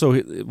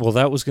 well,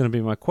 that was going to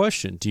be my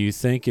question. Do you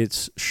think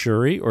it's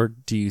Shuri, or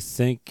do you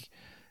think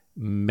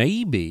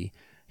maybe?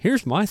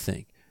 Here's my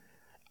thing.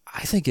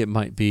 I think it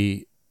might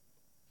be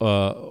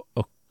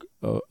Okai,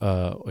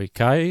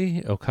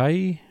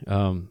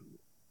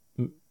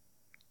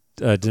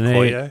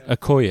 Danae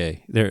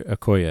Okoye. There,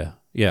 Okoye.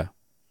 Yeah.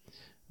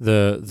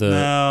 The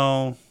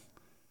No,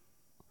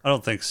 I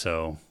don't think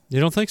so. You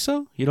don't think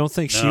so? You don't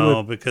think she would?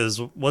 No,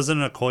 because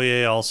wasn't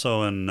Okoye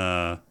also in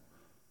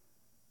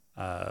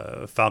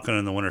Falcon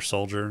and the Winter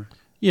Soldier?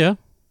 Yeah.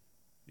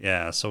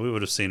 Yeah, so we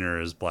would have seen her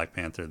as Black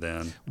Panther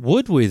then.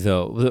 Would we,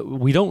 though?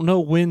 We don't know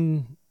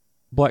when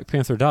Black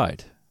Panther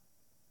died,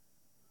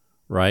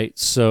 right?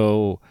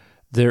 So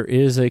there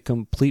is a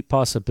complete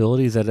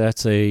possibility that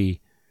that's a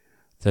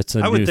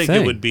I would new think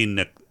thing. it would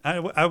be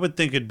I would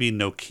think it'd be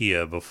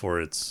Nokia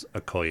before it's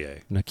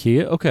Okoye.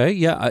 Nakia, okay,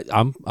 yeah,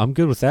 I'm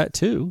good with that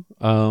too.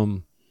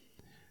 I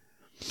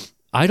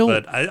don't,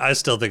 but I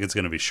still think it's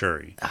going to be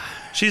Shuri.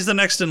 She's the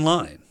next in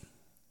line.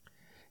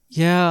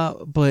 Yeah,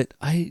 but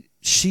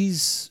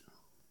she's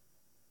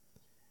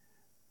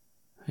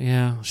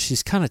kind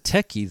of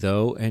techie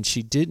though, and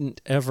she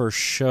didn't ever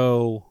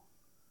show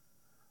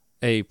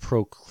a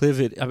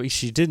proclivity. I mean,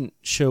 she didn't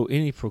show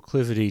any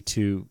proclivity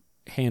to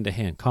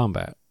hand-to-hand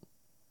combat.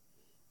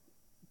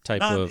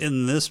 Not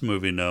in this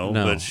movie, no.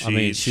 But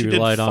she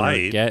relied did on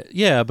fight.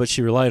 but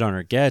she relied on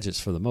her gadgets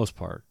for the most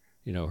part.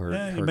 You know,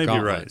 her you may be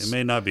right. gauntlets. It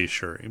may not be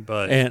Shuri,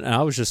 but and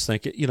I was just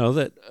thinking,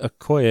 that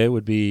Okoye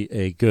would be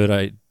a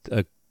good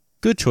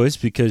choice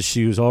because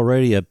she was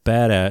already a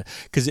badass.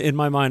 Because in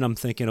my mind, I'm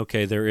thinking,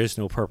 okay, there is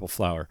no purple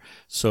flower.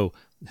 So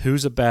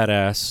who's a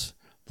badass?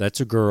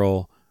 That's a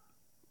girl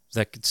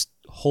that could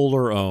hold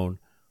her own.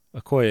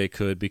 Okoye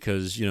could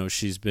because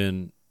she's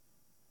been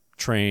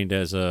trained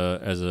as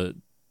a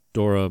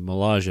Dora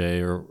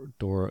Milaje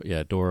Dora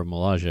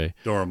Milaje.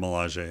 Dora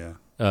Milaje,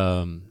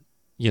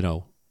 yeah.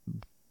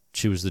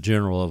 She was the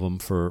general of them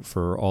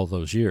for all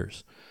those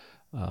years.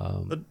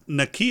 But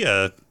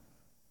Nakia,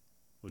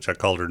 which I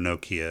called her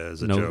Nokia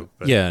as a joke.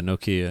 But, yeah,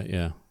 Nokia,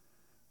 yeah.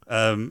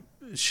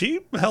 She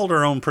held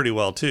her own pretty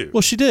well too.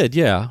 Well, she did,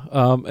 yeah.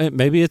 And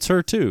maybe it's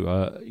her too.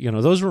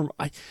 Those were.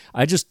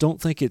 I just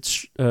don't think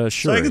it's Shuri.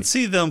 So I could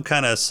see them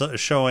kind of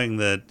showing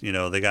that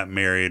they got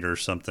married or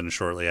something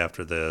shortly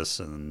after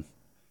this, and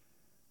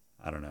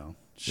I don't know.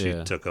 She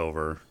took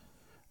over.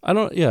 I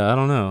don't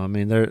know. I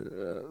mean,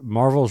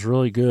 Marvel's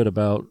really good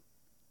about,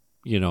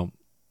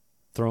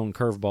 throwing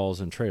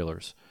curveballs in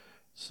trailers.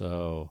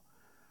 So.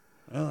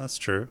 Well, that's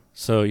true.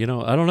 So, I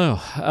don't know.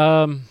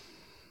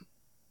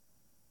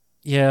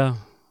 Yeah.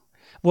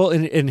 Well,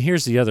 and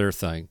here's the other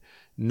thing.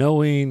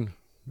 Knowing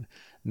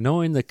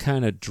the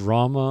kind of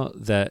drama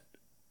that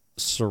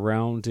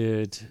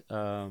surrounded,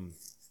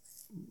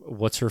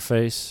 what's her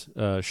face?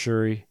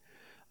 Shuri,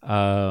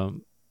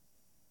 during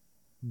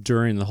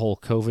the whole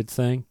COVID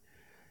thing.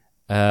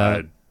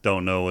 I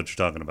don't know what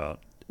you're talking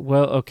about.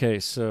 Well, okay,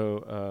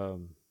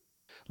 so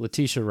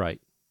Letitia Wright.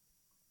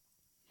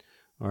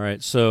 All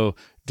right, so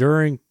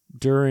during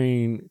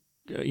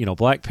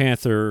Black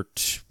Panther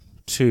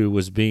 2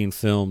 was being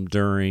filmed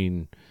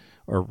during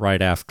or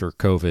right after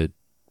COVID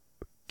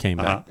came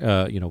back.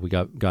 We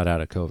got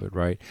out of COVID,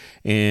 right?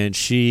 And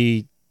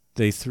she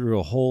threw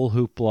a whole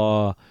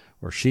hoopla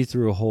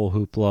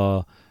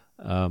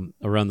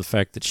around the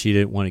fact that she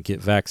didn't want to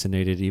get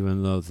vaccinated,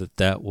 even though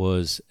that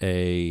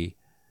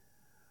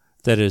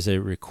is a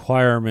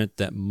requirement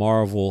that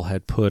Marvel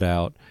had put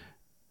out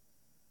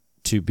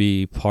to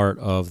be part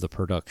of the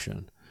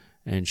production.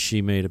 And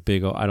she made a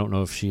big, I don't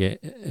know if she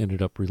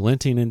ended up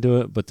relenting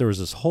into it, but there was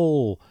this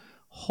whole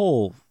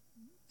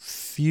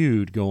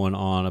feud going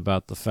on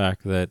about the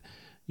fact that,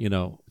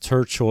 it's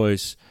her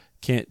choice,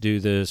 can't do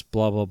this,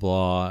 blah, blah,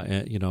 blah.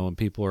 And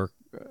people are,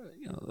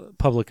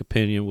 public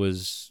opinion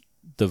was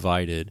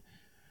divided.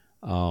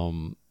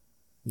 Some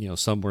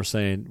were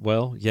saying,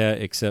 well, yeah,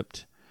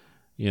 except,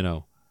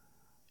 you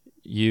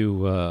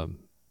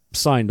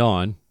signed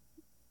on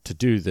to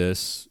do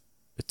this.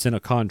 It's in a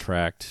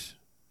contract,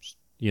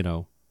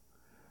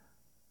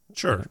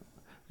 Sure.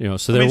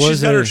 So there was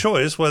she's got her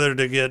choice whether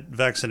to get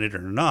vaccinated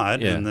or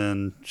not, Yeah. and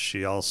then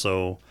she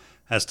also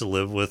has to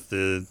live with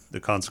the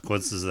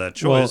consequences of that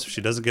choice. Well, if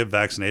she doesn't get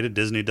vaccinated,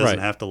 Disney doesn't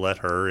have to let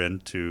her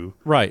into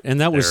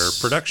and that their was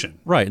production.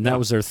 Right, and that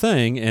was their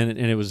thing, and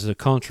it was a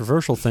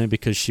controversial thing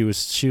because she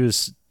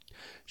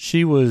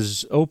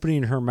was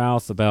opening her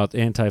mouth about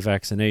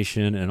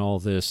anti-vaccination and all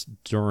this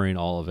during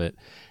all of it,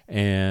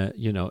 and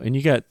and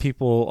you got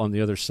people on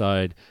the other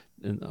side,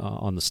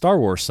 on the Star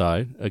Wars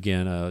side,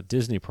 again, a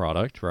Disney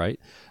product, right?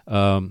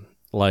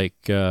 Like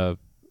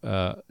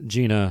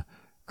Gina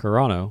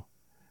Carano,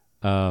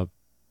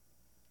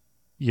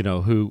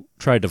 who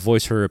tried to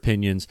voice her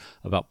opinions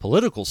about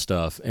political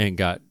stuff and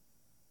got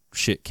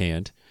shit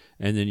canned.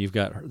 And then you've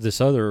got this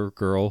other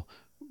girl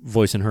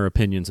voicing her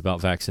opinions about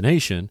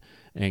vaccination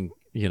and,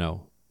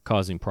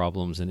 causing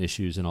problems and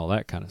issues and all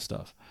that kind of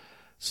stuff.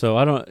 So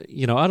I don't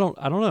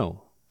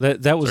know.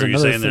 That was So are you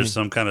another saying thing. there's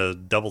some kind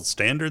of double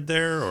standard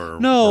there, or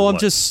No, or I'm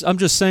what?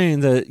 just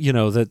saying that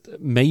that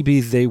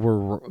maybe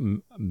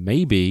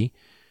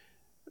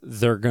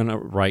they're gonna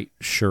write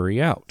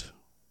Shuri out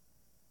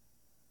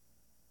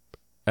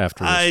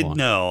after this one.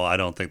 No, I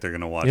don't think they're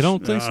going to watch. You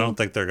don't think I so? don't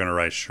think they're going to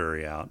write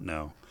Shuri out.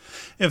 No.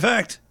 In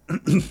fact,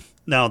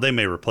 now they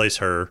may replace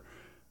her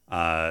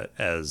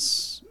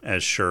as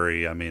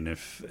Shuri. I mean,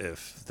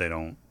 if they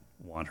don't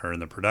want her in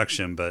the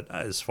production, but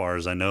as far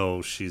as I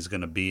know, she's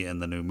going to be in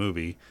the new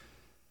movie.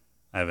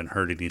 I haven't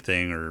heard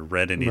anything or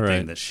read anything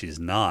Right. that she's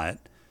not.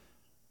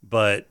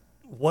 But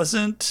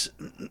wasn't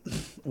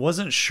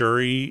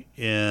Shuri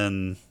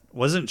in?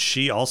 Wasn't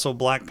she also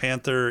Black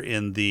Panther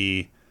in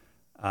the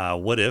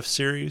What If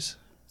series?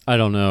 I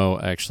don't know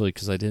actually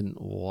because I didn't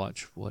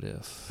watch What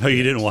If. Oh,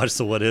 you didn't watch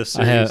the What If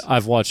series?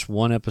 I've watched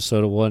one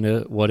episode of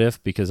What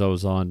If because I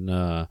was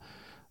on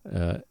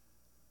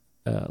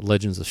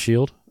Legends of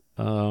Shield,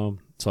 so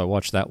I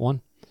watched that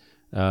one.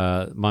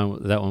 That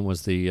one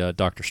was the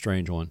Doctor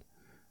Strange one.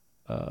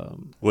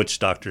 Which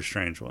Doctor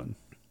Strange one?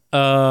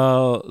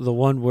 The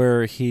one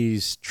where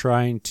he's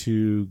trying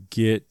to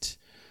get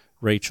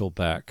Rachel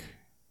back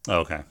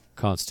Okay,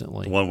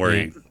 constantly. the one where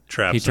he And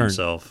traps turned-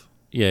 himself.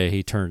 Yeah,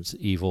 he turns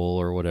evil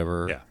or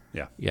whatever.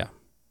 Yeah. Yeah.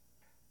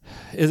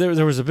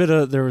 There was a bit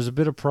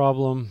of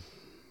problem.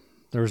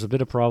 There was a bit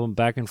of problem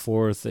back and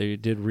forth. They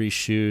did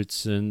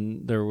reshoots,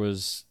 and there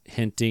was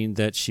hinting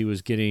that she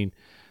was getting,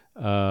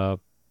 that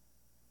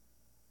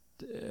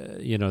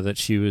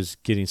she was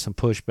getting some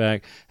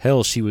pushback.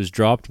 Hell, she was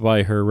dropped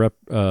by her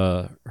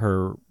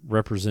her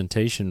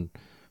representation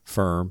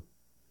firm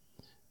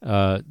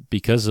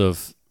because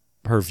of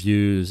her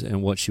views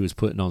and what she was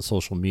putting on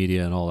social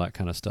media and all that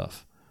kind of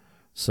stuff.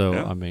 So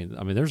Yeah. I mean,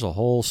 there's a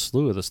whole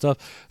slew of the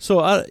stuff. So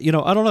I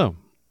don't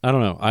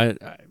know. I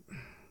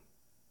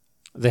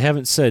they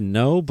haven't said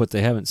no, but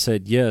they haven't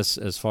said yes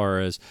as far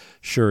as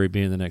Shuri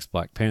being the next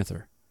Black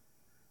Panther.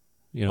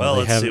 Well, they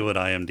let's see haven't- what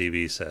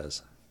IMDb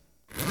says.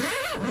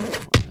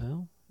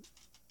 Well,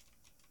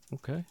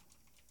 okay.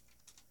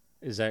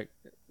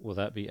 Will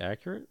that be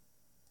accurate?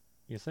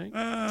 You think?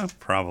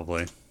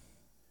 Probably.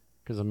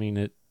 Because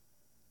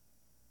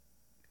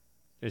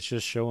it's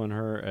just showing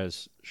her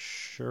as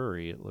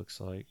Shuri. It looks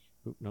like.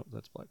 Oop, nope,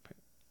 that's Black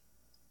Panther.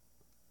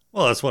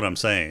 Well, that's what I'm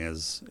saying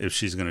is if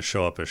she's going to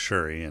show up as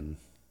Shuri and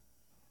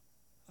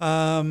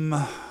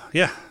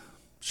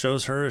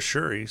shows her as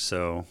Shuri.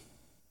 So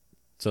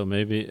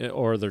maybe,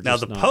 or they're now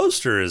just the not.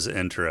 poster is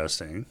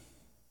interesting.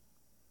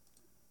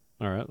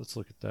 All right, let's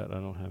look at that. I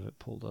don't have it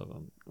pulled up.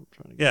 I'm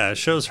trying to. Yeah, it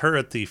shows her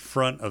at the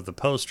front of the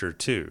poster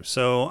too.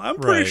 So I'm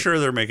pretty Right. sure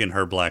they're making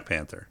her Black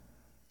Panther.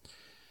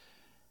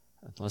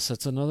 Unless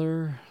that's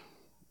another.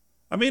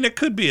 I mean, it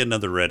could be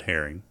another red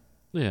herring.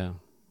 Yeah.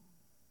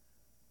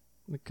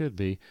 It could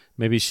be.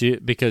 Maybe she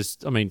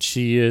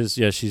is.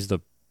 Yeah, she's the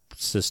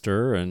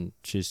sister, and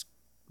she's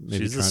maybe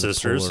She's the trying to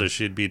sister, pull her- so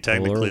she'd be pull her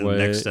technically away,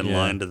 next in yeah.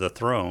 line to the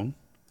throne.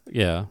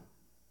 Yeah.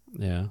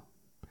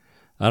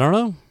 I don't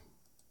know.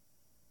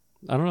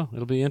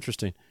 It'll be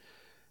interesting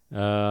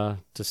to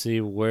see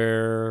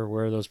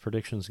where those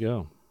predictions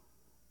go,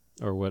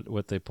 or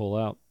what they pull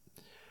out.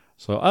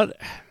 So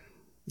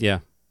yeah.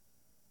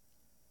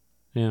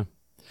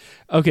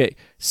 Okay,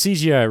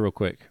 CGI real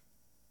quick.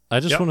 I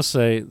just Yep. want to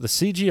say the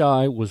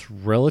CGI was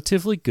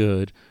relatively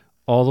good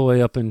all the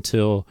way up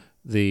until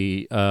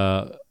the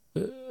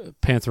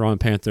Panther on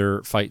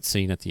Panther fight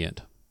scene at the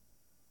end.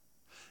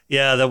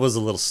 Yeah, that was a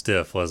little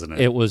stiff, wasn't it?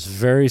 It was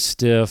very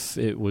stiff.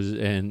 It was,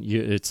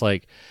 it's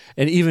like,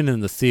 and even in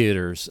the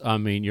theaters, I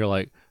mean, you're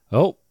like,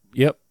 oh,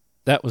 yep,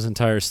 that was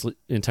entirely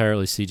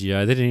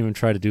CGI. They didn't even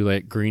try to do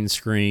like green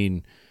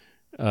screen,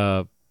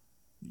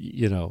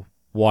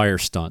 wire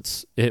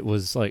stunts. It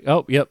was like,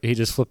 oh, yep, he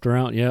just flipped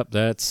around. Yep,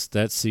 that's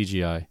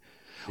CGI.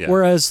 Yeah.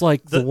 Whereas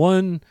like the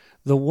one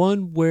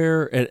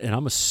where, and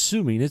I'm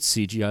assuming it's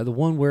CGI, the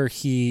one where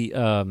he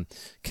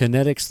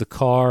kinetics the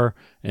car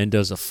and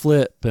does a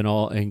flip and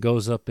all and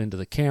goes up into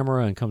the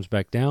camera and comes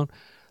back down,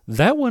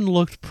 that one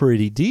looked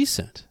pretty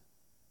decent.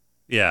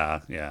 Yeah.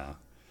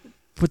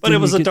 But then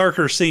it was you a get-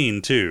 darker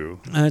scene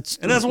too. That's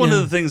one yeah.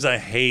 of the things I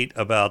hate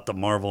about the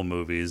Marvel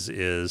movies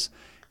is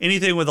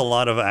anything with a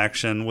lot of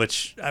action,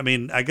 which, I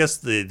mean, I guess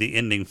the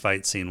ending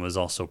fight scene was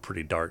also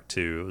pretty dark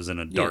too. It was in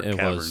a dark it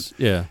cavern. was,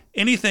 yeah.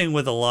 Anything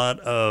with a lot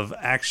of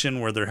action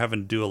where they're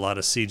having to do a lot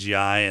of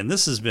CGI, and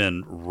this has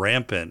been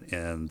rampant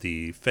in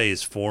the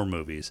Phase 4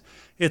 movies.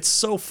 It's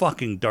so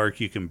fucking dark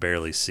you can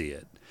barely see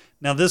it.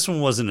 Now, this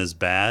one wasn't as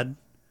bad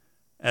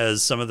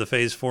as some of the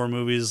Phase 4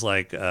 movies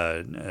like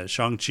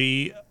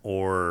Shang-Chi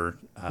or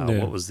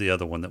what was the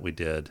other one that we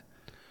did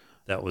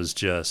that was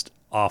just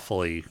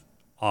awfully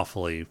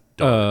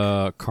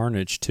dark.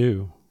 Carnage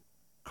 2.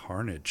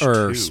 Carnage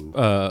Or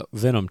 2.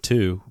 Venom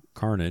 2,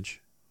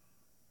 Carnage.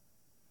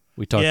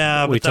 We talked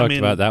Yeah, we but I talked mean-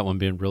 about that one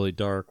being really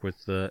dark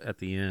with at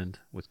the end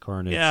with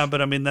Carnage. Yeah,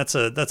 but I mean that's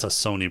a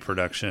Sony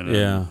production. And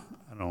Yeah.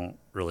 I don't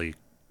really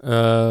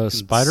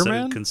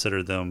Spider-Man?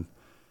 consider them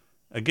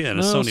again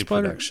a Sony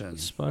production.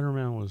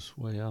 Spider-Man was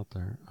way out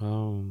there.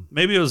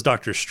 Maybe it was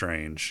Doctor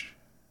Strange.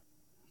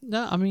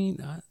 No, I mean,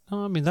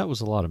 that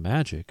was a lot of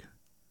magic.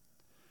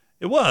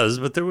 It was,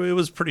 but it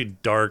was pretty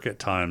dark at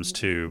times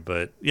too.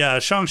 But yeah,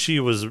 Shang-Chi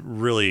was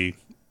really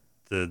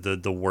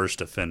the worst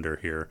offender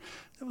here.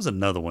 There was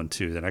another one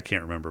too that I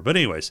can't remember. But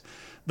anyways,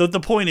 the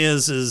point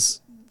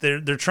is they're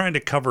trying to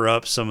cover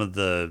up some of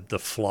the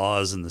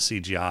flaws in the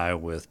CGI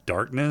with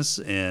darkness,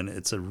 and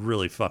it's a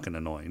really fucking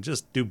annoying.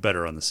 Just do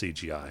better on the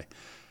CGI.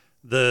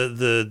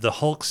 The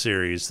Hulk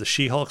series, the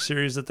She-Hulk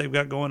series that they've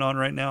got going on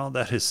right now,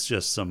 that is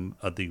just some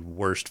of the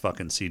worst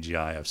fucking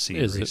CGI I've seen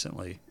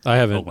recently. I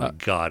haven't. Oh my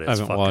god, it's I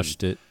haven't fucking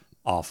watched it.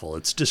 Awful.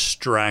 It's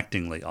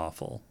distractingly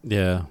awful.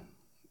 Yeah,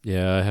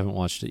 I haven't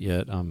watched it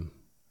yet.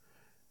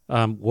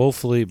 I'm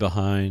woefully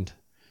behind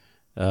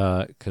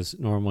because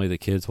normally the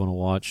kids want to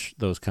watch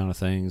those kind of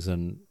things,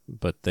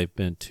 but they've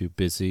been too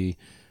busy.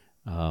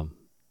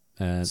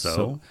 And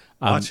so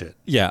watch it.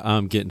 Yeah,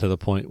 I'm getting to the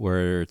point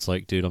where it's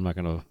like, dude, I'm not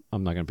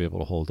gonna be able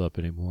to hold up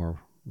anymore.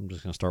 I'm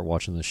just gonna start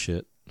watching this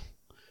shit.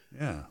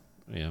 Yeah.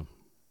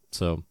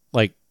 So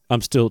like,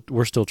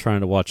 we're still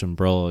trying to watch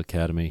Umbrella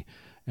Academy,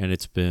 and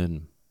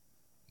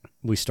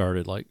we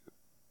started like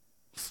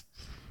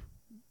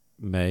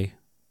May.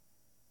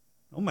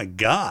 Oh my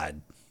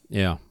god.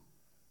 Yeah.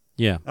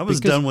 I was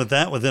done with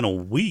that within a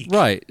week.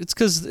 Right. It's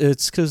because they're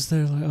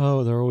like,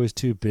 oh, they're always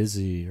too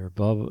busy or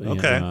blah blah.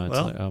 Okay.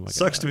 Well, like, oh my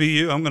sucks God. to be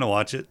you. I'm gonna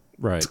watch it.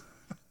 Right.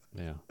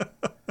 Yeah.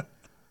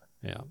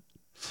 Yeah.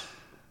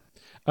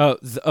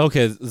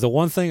 Okay. The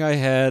one thing I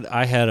had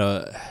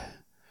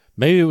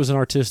maybe it was an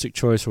artistic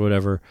choice or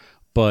whatever,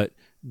 but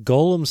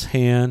Golem's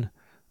hand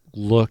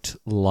looked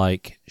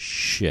like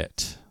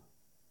shit.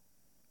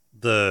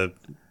 The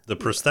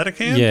prosthetic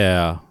hand?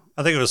 Yeah.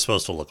 I think it was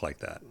supposed to look like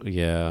that.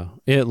 Yeah.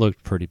 It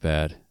looked pretty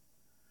bad.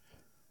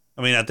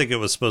 I mean, I think it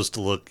was supposed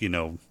to look,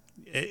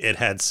 it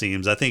had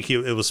seams. I think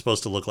it was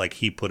supposed to look like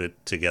he put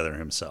it together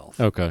himself.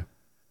 Okay.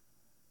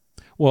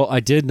 Well, I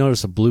did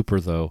notice a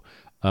blooper, though.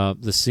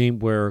 The scene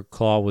where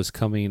Claw was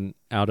coming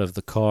out of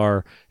the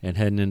car and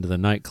heading into the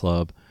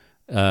nightclub,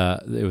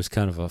 it was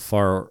kind of a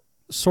far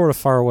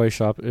away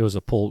shot. It was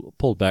a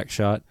pulled back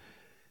shot.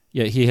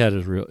 Yeah, he had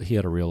a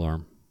real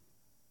arm.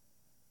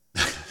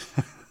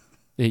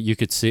 You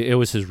could see it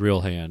was his real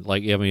hand.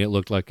 Like, I mean, it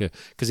looked like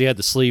because he had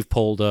the sleeve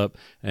pulled up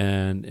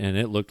and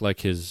it looked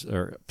like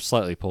or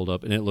slightly pulled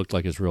up, and it looked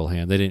like his real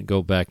hand. They didn't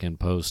go back in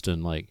post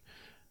and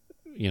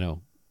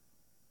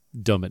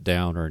dumb it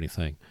down or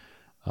anything.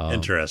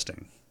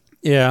 Interesting.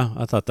 Yeah,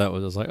 I thought that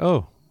was like,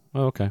 oh,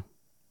 okay.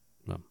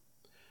 No. All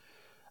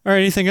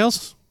right, anything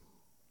else?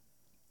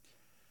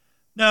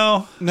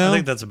 No, I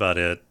think that's about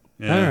it.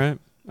 Yeah.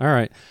 All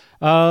right.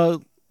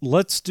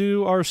 Let's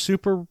do our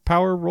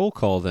superpower roll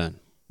call then.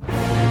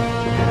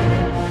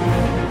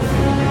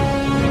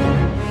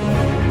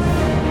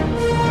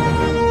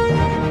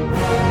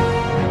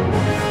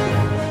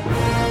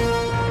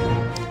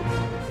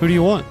 Who do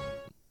you want?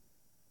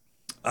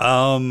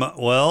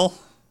 Well,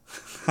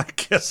 I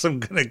guess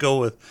I'm going to go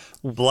with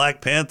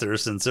Black Panther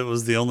since it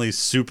was the only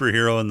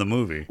superhero in the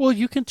movie. Well,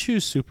 you can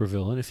choose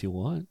supervillain if you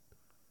want.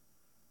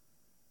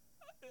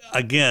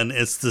 Again,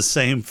 it's the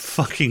same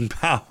fucking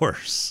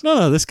powers.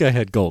 No, this guy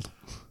had gold.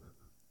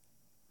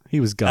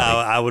 He was gaudy.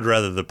 I would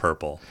rather the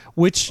purple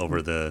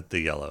over the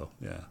yellow.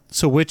 Yeah.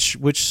 So which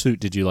suit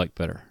did you like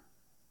better?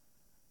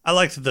 I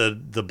liked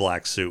the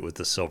black suit with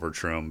the silver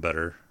trim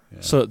better.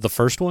 Yeah. So the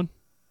first one?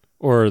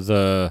 Or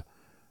are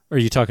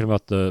you talking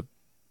about the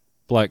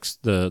blacks,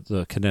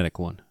 the kinetic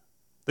one?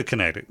 The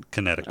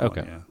kinetic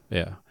okay. one,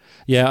 yeah.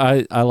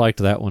 Yeah, I liked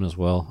that one as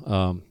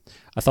well.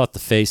 I thought the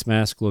face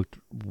mask looked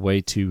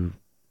way too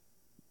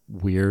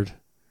weird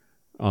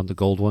on the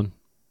gold one.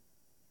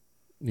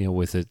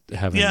 With it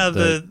having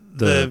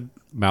the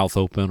mouth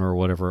open or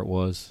whatever it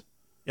was.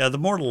 Yeah, the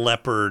more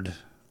leopard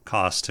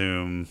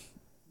costume,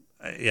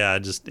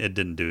 it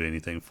didn't do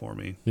anything for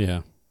me.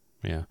 Yeah.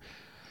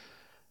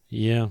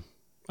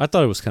 I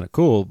thought it was kind of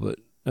cool, but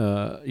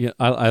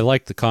I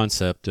like the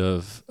concept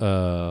of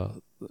this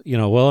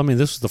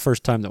was the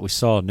first time that we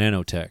saw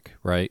nanotech,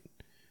 right?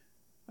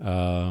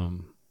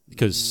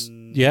 Because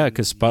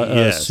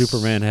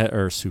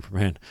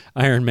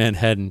Iron Man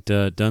hadn't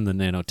done the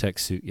nanotech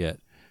suit yet.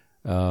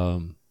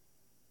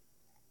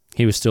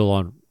 He was still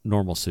on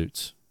normal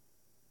suits.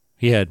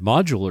 He had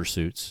modular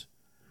suits,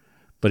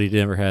 but he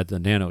never had the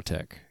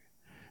nanotech.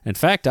 In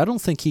fact, I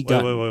don't think he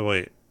got...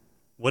 Wait.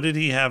 What did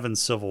he have in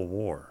Civil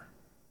War?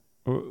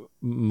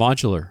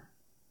 Modular.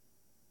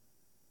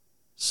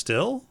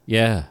 Still?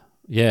 Yeah.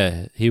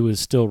 He was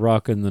still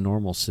rocking the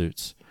normal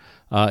suits.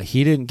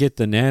 He didn't get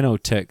the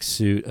nanotech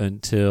suit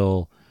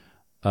until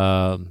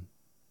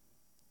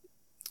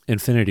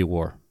Infinity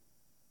War.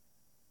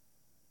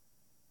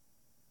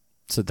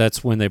 So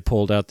that's when they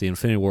pulled out the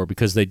Infinity War,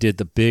 because they did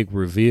the big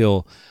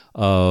reveal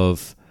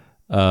of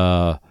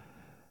him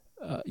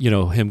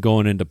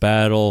going into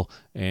battle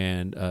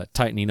and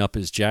tightening up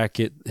his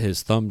jacket,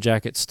 his thumb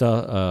jacket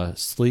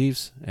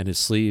sleeves, and his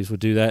sleeves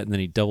would do that, and then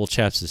he double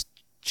chaps his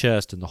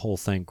chest and the whole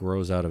thing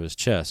grows out of his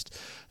chest.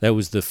 That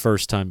was the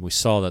first time we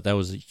saw that. That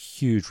was a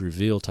huge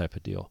reveal type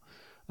of deal.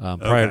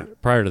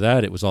 Prior to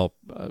that, it was all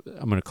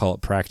I'm going to call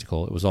it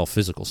practical. It was all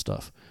physical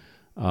stuff.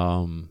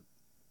 So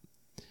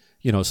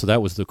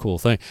that was the cool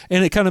thing,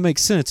 and it kind of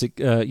makes sense.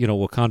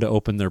 Wakanda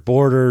opened their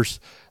borders,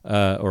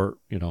 opened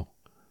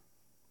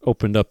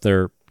up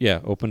their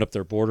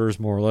borders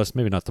more or less.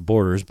 Maybe not the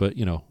borders, but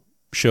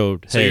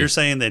showed. So you're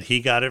saying that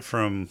he got it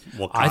from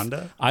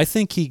Wakanda? I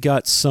think he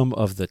got some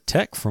of the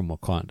tech from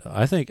Wakanda.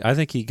 I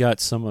think he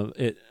got some of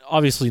it.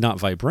 Obviously not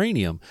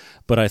vibranium,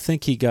 but I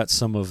think he got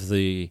some of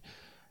the.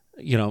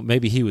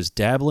 Maybe he was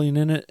dabbling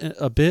in it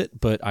a bit,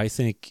 but I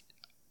think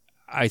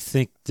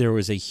there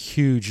was a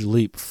huge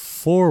leap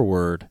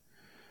forward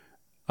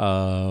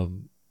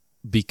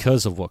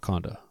because of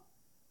Wakanda.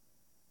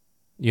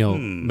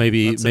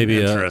 Maybe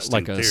a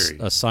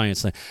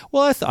science thing.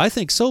 Well, I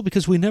think so,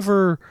 because we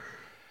never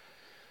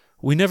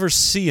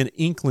see an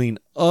inkling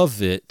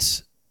of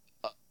it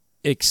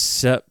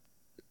except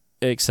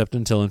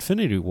until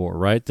Infinity War,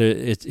 right?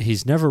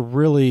 He's never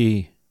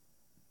really.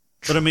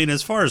 But I mean,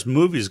 as far as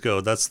movies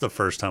go, that's the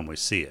first time we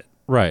see it.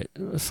 Right.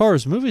 As far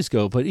as movies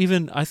go, but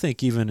I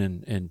think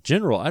in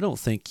general, I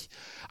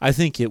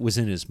think it was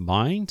in his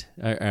mind,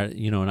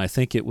 and I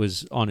think it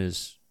was on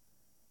his,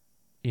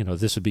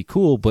 this would be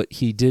cool, but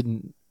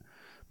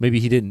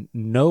maybe he didn't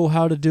know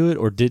how to do it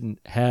or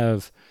didn't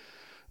have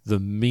the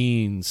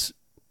means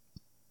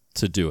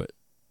to do it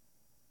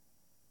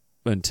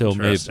until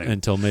maybe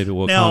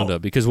Wakanda,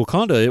 because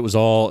Wakanda, it was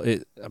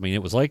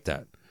like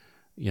that,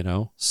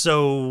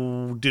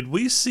 So did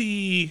we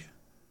see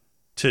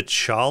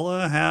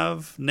T'Challa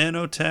have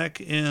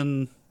nanotech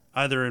in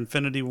either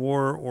Infinity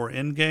War or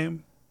Endgame?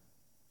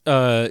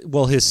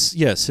 Well, his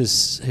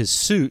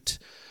suit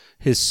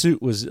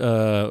was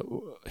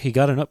he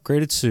got an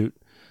upgraded suit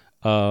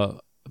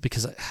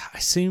because I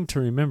seem to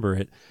remember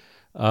it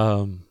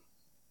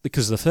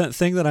because the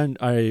thing that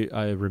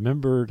I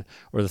remembered,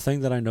 or the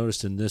thing that I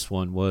noticed in this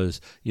one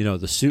was,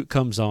 the suit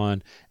comes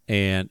on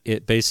and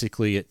it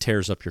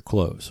tears up your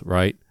clothes,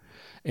 right?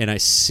 And I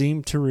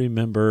seem to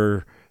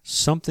remember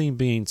something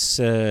being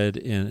said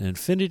in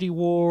Infinity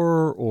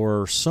War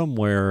or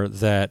somewhere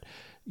that,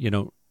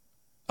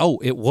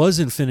 it was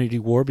Infinity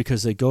War,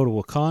 because they go to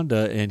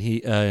Wakanda and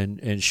he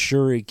and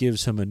Shuri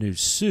gives him a new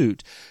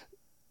suit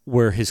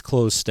where his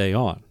clothes stay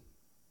on.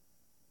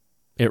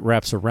 It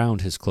wraps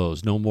around his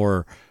clothes. No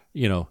more,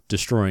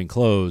 destroying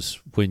clothes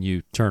when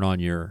you turn on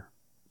your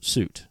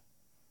suit.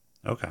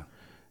 Okay.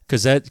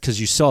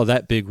 Because you saw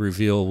that big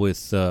reveal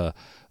with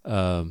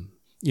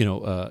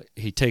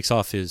he takes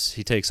off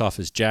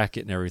his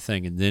jacket and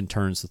everything and then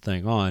turns the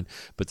thing on.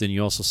 But then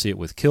you also see it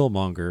with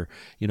Killmonger.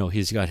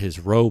 He's got his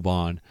robe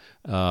on,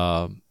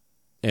 and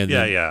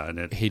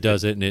he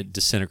does it and it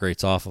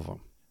disintegrates off of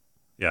him.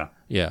 Yeah.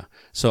 Yeah.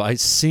 So I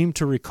seem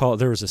to recall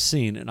there was a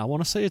scene, and I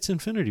want to say it's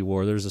Infinity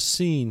War. There's a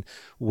scene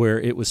where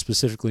it was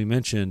specifically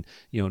mentioned,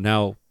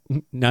 now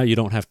you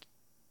don't have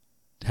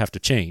to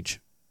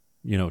change,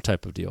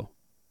 type of deal.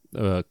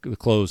 The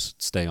clothes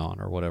stay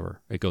on or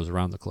whatever. It goes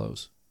around the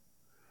clothes.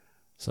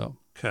 So.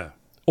 Okay.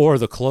 Or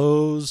the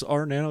clothes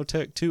are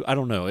nanotech too. I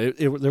don't know.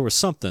 There was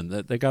something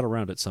that they got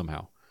around it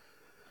somehow.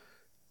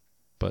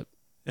 But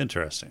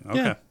interesting.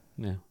 Okay.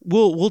 Yeah.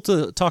 We'll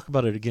talk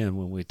about it again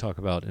when we talk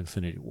about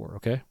Infinity War,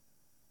 okay?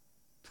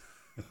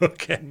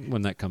 Okay.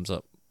 When that comes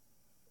up.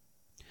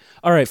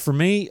 All right, for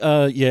me,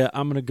 I'm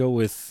going to go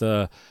with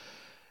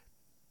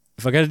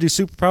if I got to do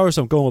superpowers,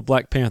 I'm going with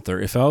Black Panther.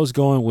 If I was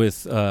going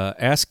with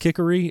ass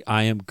kickery,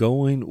 I am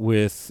going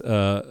with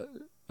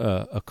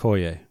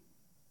Okoye,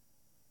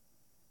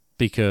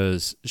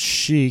 because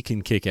she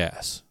can kick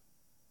ass.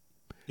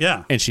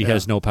 Yeah. And she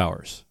has no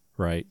powers,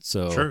 right?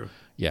 So true.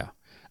 Yeah.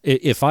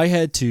 If I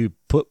had to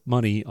put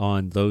money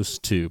on those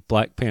two,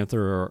 Black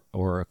Panther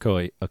or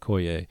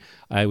Okoye,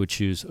 I would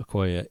choose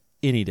Okoye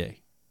any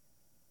day.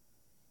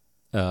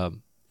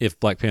 If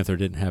Black Panther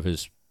didn't have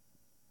his...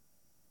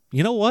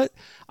 You know what?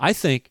 I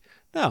think...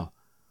 No,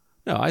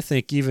 I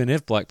think even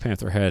if Black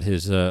Panther had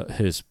his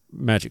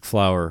magic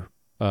flower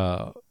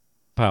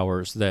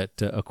powers, that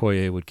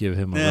Okoye would give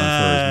him a run for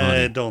his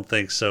money. I don't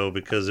think so,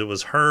 because it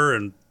was her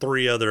and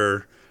three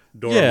other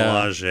Dora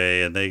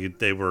Milaje, and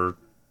they were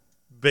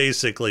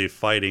basically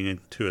fighting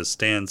to a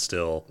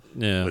standstill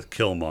with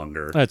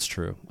Killmonger. That's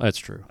true. I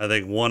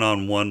think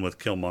one-on-one with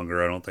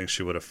Killmonger, I don't think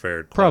she would have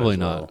fared quite Probably as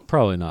not. well.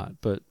 Probably not.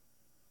 But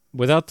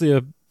without the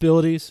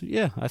abilities,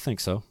 yeah, I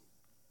think so.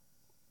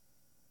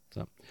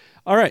 So,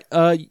 all right.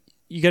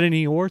 You got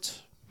any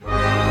awards?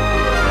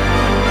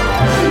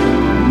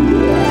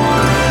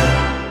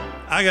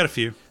 I got a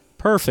few.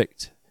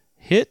 Perfect.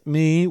 Hit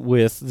me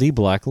with the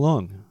Black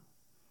Lung.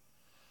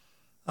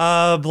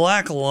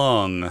 Black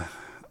Lung.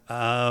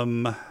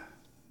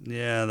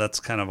 Yeah, that's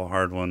kind of a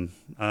hard one.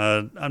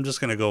 I'm just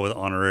gonna go with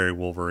honorary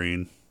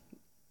Wolverine.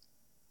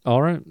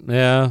 All right.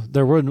 Yeah,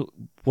 there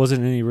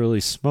wasn't any really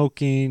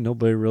smoking.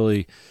 Nobody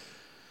really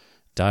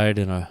died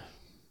in a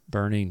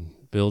burning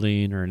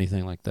building or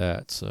anything like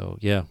that. So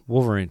yeah,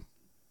 Wolverine.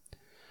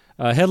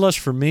 Headlush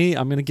for me,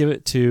 I'm gonna give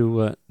it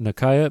to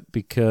Nakia,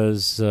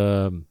 because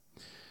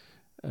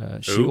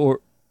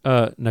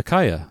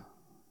Nakia.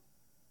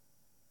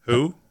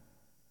 Who?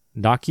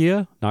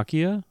 Nakia.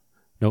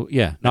 No,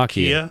 yeah,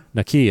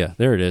 Nakia.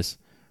 There it is.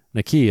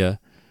 Nakia.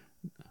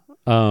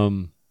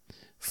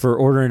 For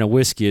ordering a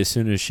whiskey as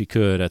soon as she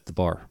could at the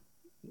bar.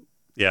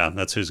 Yeah,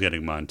 that's who's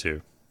getting mine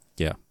too.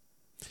 Yeah.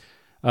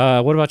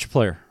 What about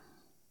your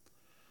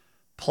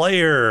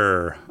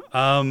player?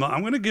 I'm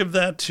going to give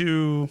that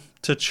to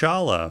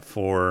T'Challa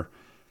for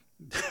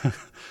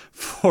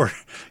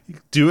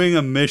doing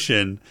a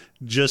mission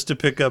just to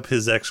pick up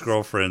his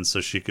ex-girlfriend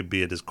so she could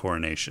be at his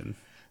coronation.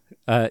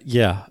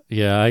 Yeah,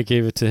 I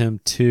gave it to him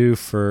too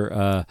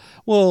for,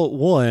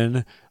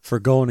 one, for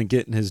going and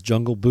getting his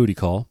jungle booty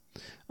call,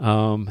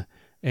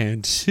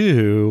 and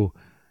two,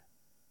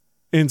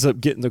 ends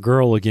up getting the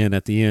girl again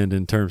at the end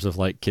in terms of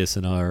like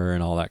kissing her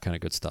and all that kind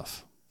of good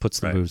stuff. Puts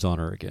the moves on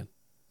her again.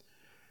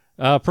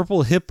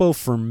 Purple Hippo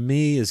for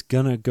me is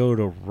gonna go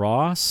to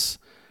Ross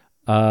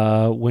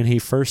when he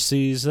first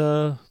sees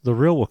the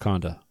real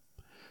Wakanda.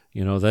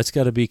 You know, that's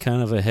got to be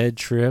kind of a head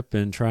trip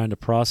and trying to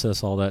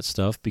process all that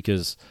stuff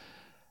because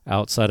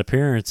outside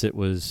appearance it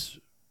was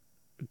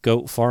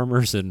goat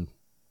farmers and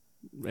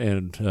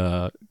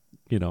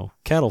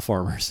cattle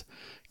farmers,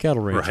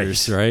 cattle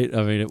ranchers, right?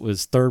 I mean, it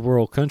was third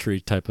world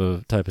country type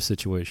of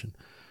situation.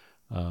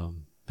 How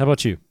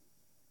about you?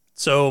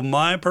 So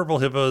my Purple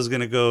Hippo is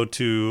going to go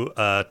to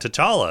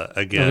T'Challa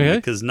again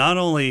because not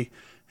only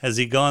has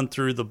he gone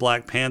through the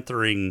Black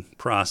Panthering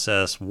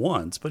process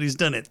once, but he's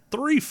done it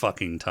 3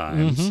 fucking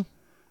times. Mm-hmm.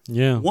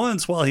 Yeah.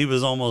 Once while he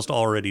was almost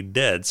already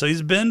dead. So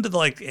he's been to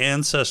like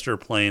ancestor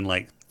plane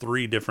like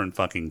 3 different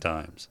fucking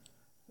times.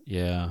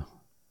 Yeah.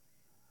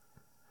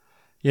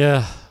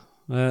 Yeah.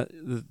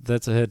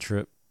 That's a head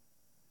trip.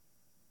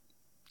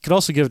 Could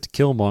also give it to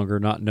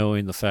Killmonger, not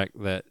knowing the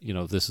fact that, you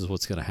know, this is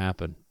what's going to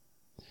happen.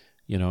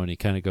 You know, and he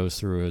kind of goes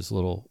through his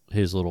little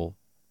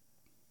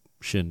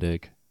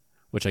shindig,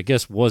 which I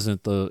guess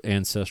wasn't the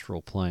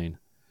ancestral plane.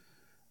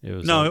 It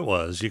was. No, it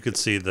was. You could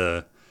see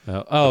the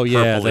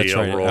yeah, that's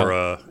right.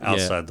 Aurora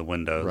outside the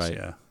windows. Right.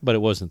 Yeah, but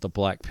it wasn't the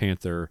Black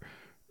Panther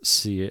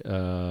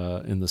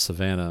in the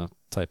savannah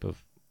type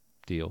of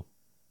deal.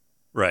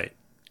 Right.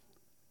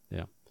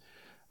 Yeah.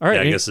 All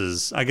right. Yeah,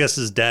 I guess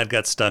his dad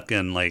got stuck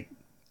in like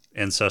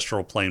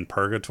ancestral plane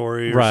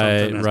purgatory. Or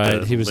something,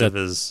 right. He was live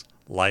his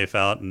life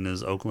out in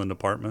his Oakland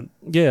apartment.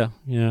 Yeah,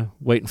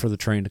 waiting for the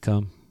train to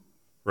come.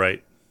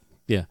 Right.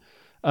 Yeah.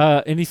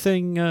 Any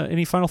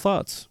final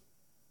thoughts?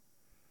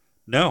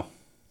 No.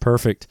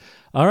 Perfect.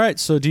 All right,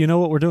 so do you know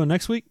what we're doing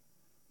next week?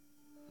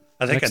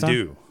 I think I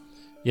do.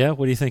 Yeah,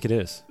 what do you think it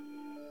is?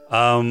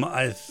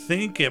 I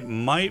think it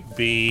might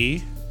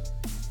be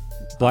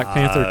Black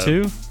Panther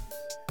 2?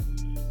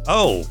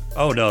 Oh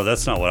no,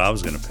 that's not what I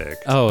was going to pick.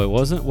 Oh, it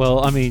wasn't?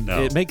 Well, I mean,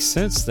 No. It makes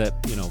sense that,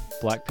 you know,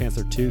 Black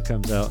Panther 2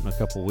 comes out in a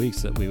couple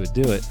weeks that we would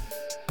do it.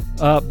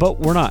 But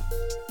we're not.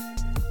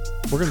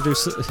 We're going to do...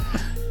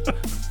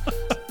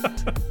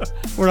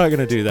 We're not going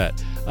to do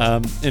that.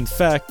 In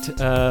fact,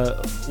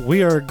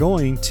 we are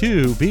going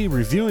to be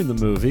reviewing the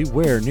movie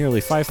where nearly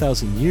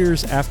 5,000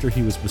 years after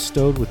he was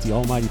bestowed with the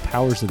almighty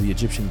powers of the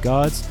Egyptian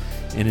gods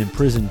and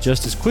imprisoned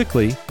just as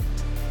quickly,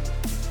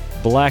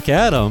 Black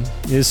Adam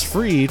is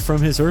freed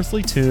from his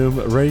earthly tomb,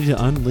 ready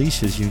to unleash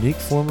his unique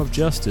form of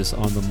justice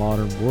on the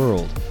modern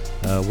world.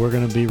 We're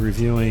going to be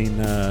reviewing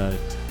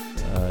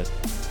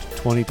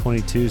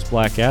 2022's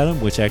Black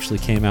Adam, which actually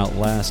came out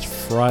last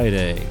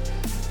Friday.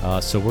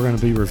 So we're going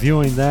to be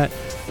reviewing that.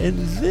 And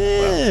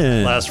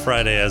then... last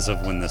Friday as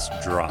of when this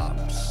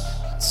drops.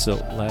 So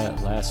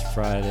last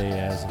Friday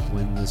as of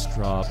when this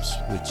drops,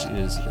 which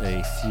is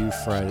a few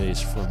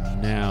Fridays from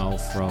now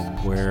from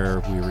where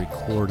we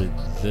recorded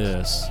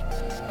this.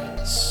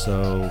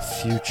 So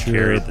future...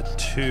 Carry the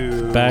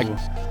 2.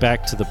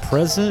 Back to the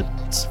present,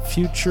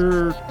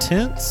 future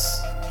tense.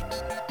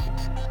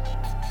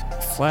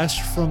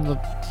 Flash from the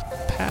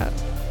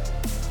past.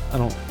 I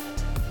don't...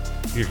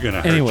 You're going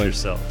to hurt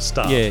yourself.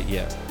 Stop.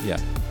 Yeah.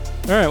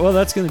 All right, well,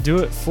 that's going to do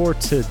it for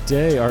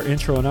today. Our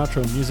intro and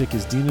outro music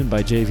is Demon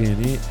by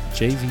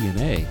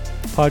JV&A.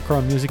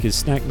 Podcrawl music is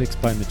Snack Mix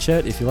by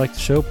Machette. If you like the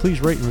show, please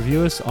rate and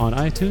review us on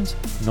iTunes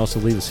and also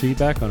leave us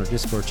feedback on our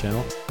Discord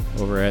channel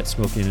over at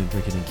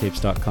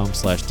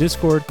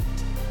smokinganddrinkingincapes.com/Discord.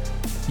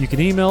 You can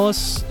email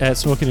us at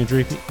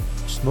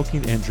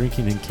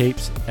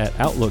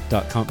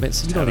smokinganddrinkingincapes@outlook.com. Man,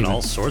 so you don't even...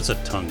 all sorts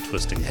of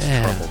tongue-twisting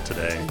trouble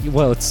today.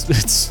 Well, it's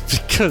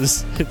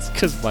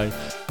because my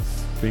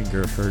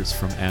finger hurts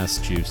from ass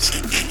juice.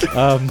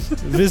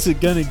 Visit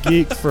Gonna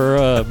Geek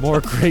for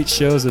more great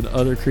shows and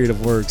other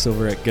creative works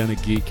over at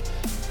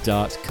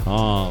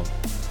GonnaGeek.com.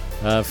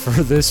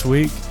 For this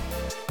week,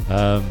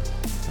 I'm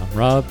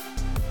Rob,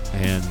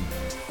 and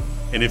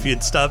if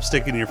you'd stop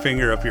sticking your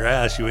finger up your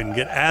ass, you wouldn't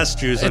get ass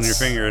juice on your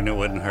finger and it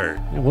wouldn't hurt.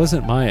 It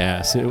wasn't my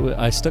ass.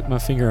 I stuck my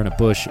finger in a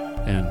bush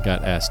and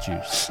got ass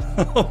juice.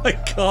 Oh my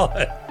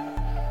God.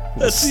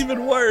 That's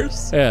even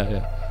worse.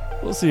 Yeah.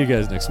 We'll see you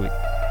guys next week.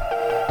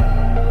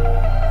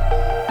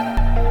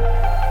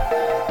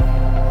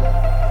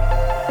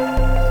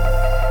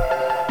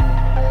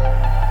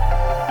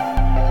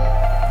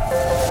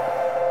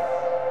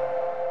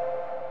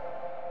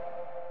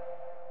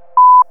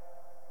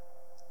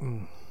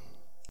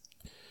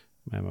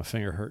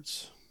 finger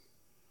hurts.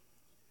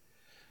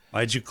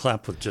 Why'd you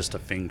clap with just a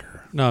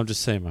finger? No, I'm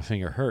just saying my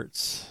finger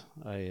hurts.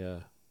 I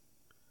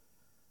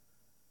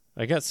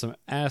got some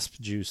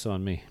asp juice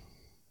on me.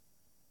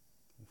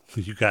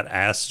 You got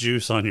ass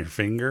juice on your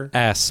finger?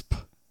 Asp.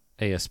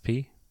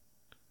 A-S-P.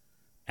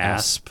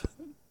 Asp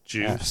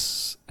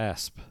juice.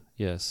 Asp.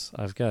 Yes,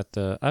 I've got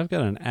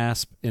an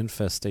asp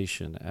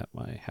infestation at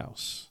my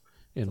house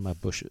in my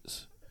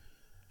bushes.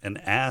 An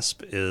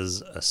asp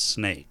is a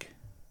snake.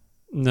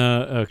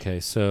 No, okay,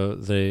 so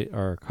they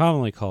are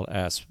commonly called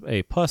asp,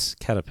 a pus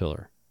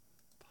caterpillar.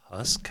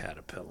 Pus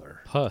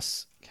caterpillar.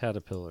 Pus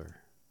caterpillar.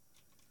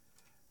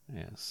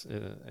 Yes,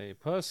 a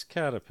pus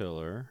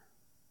caterpillar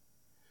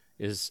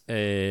is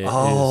a.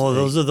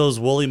 Those are those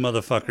woolly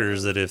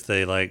motherfuckers that if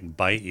they like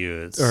bite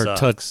you, it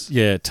sucks.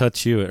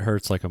 Touch you, it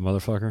hurts like a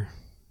motherfucker.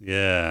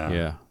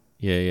 Yeah.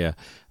 Yeah.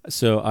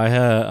 So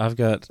I've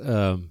got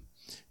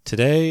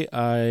today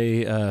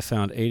I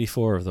found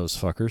 84 of those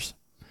fuckers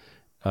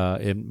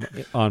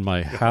on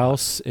my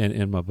house and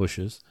in my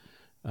bushes.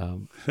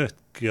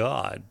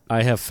 God.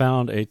 I have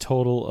found a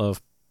total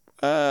of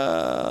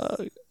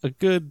a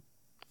good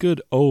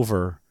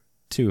over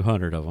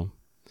 200 of them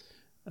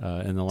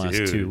in the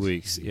last 2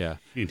 weeks. Yeah.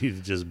 You need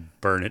to just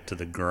burn it to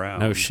the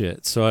ground. No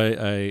shit. So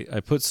I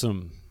put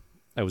some.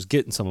 I was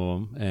getting some of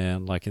them,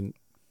 and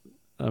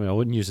I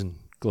wasn't using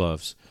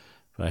gloves,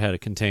 but I had a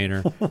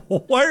container.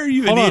 Why are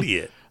you an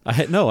idiot? I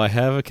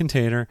have a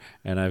container,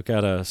 and I've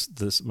got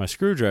my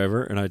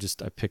screwdriver, and I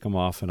pick them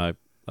off, and I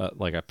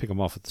pick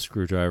them off with the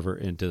screwdriver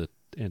into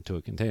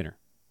a container.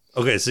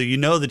 Okay, so you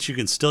know that you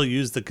can still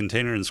use the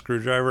container and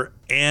screwdriver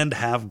and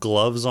have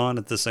gloves on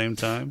at the same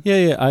time?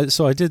 Yeah.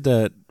 So I did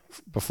that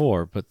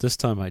before, but this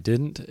time I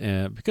didn't,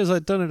 and because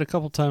I'd done it a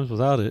couple times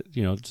without it,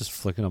 just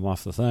flicking them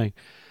off the thing.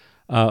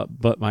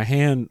 But my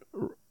hand,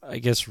 I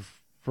guess,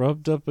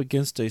 rubbed up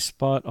against a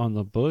spot on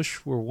the bush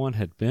where one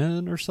had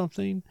been or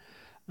something,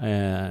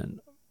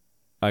 and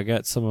I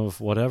got some of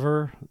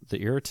whatever,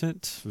 the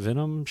irritant,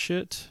 venom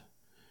shit.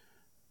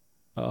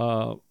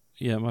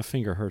 Yeah, my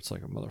finger hurts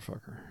like a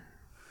motherfucker.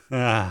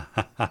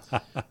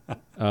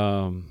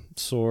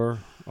 Sore,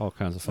 all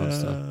kinds of fun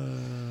stuff.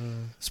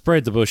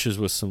 Sprayed the bushes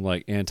with some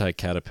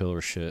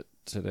anti-caterpillar shit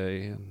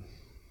today, and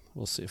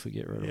we'll see if we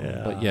get rid of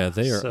them. But yeah,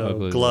 they are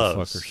ugly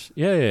gloves. Fuckers.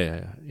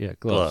 Yeah.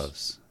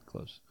 Gloves.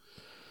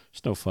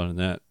 There's no fun in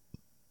that.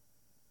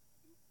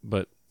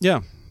 But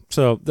yeah,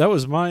 so that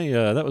was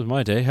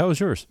my day. How was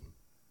yours?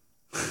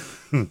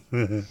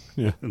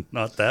 Yeah,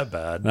 not that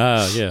bad.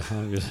 Yeah,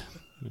 I'm good.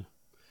 Yeah.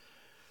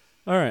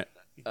 All right.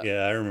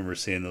 Yeah, I remember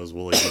seeing those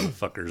woolly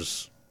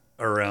motherfuckers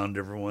around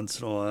every once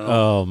in a while.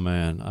 Oh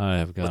man, I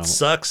have got. What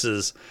sucks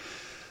is,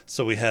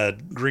 so we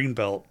had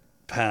greenbelt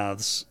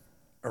paths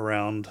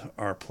around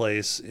our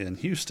place in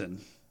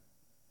Houston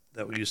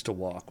that we used to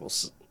walk. Well,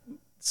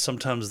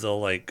 sometimes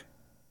they'll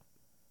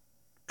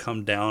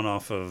come down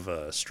off of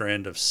a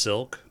strand of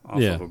silk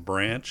off of a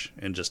branch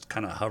and just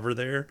kind of hover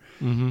there.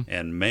 Mm-hmm.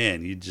 And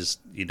man,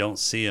 you don't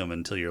see them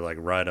until you're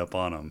right up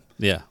on them.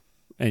 Yeah,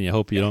 and you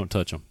hope you don't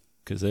touch them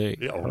because they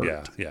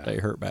hurt. They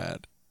hurt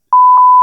bad.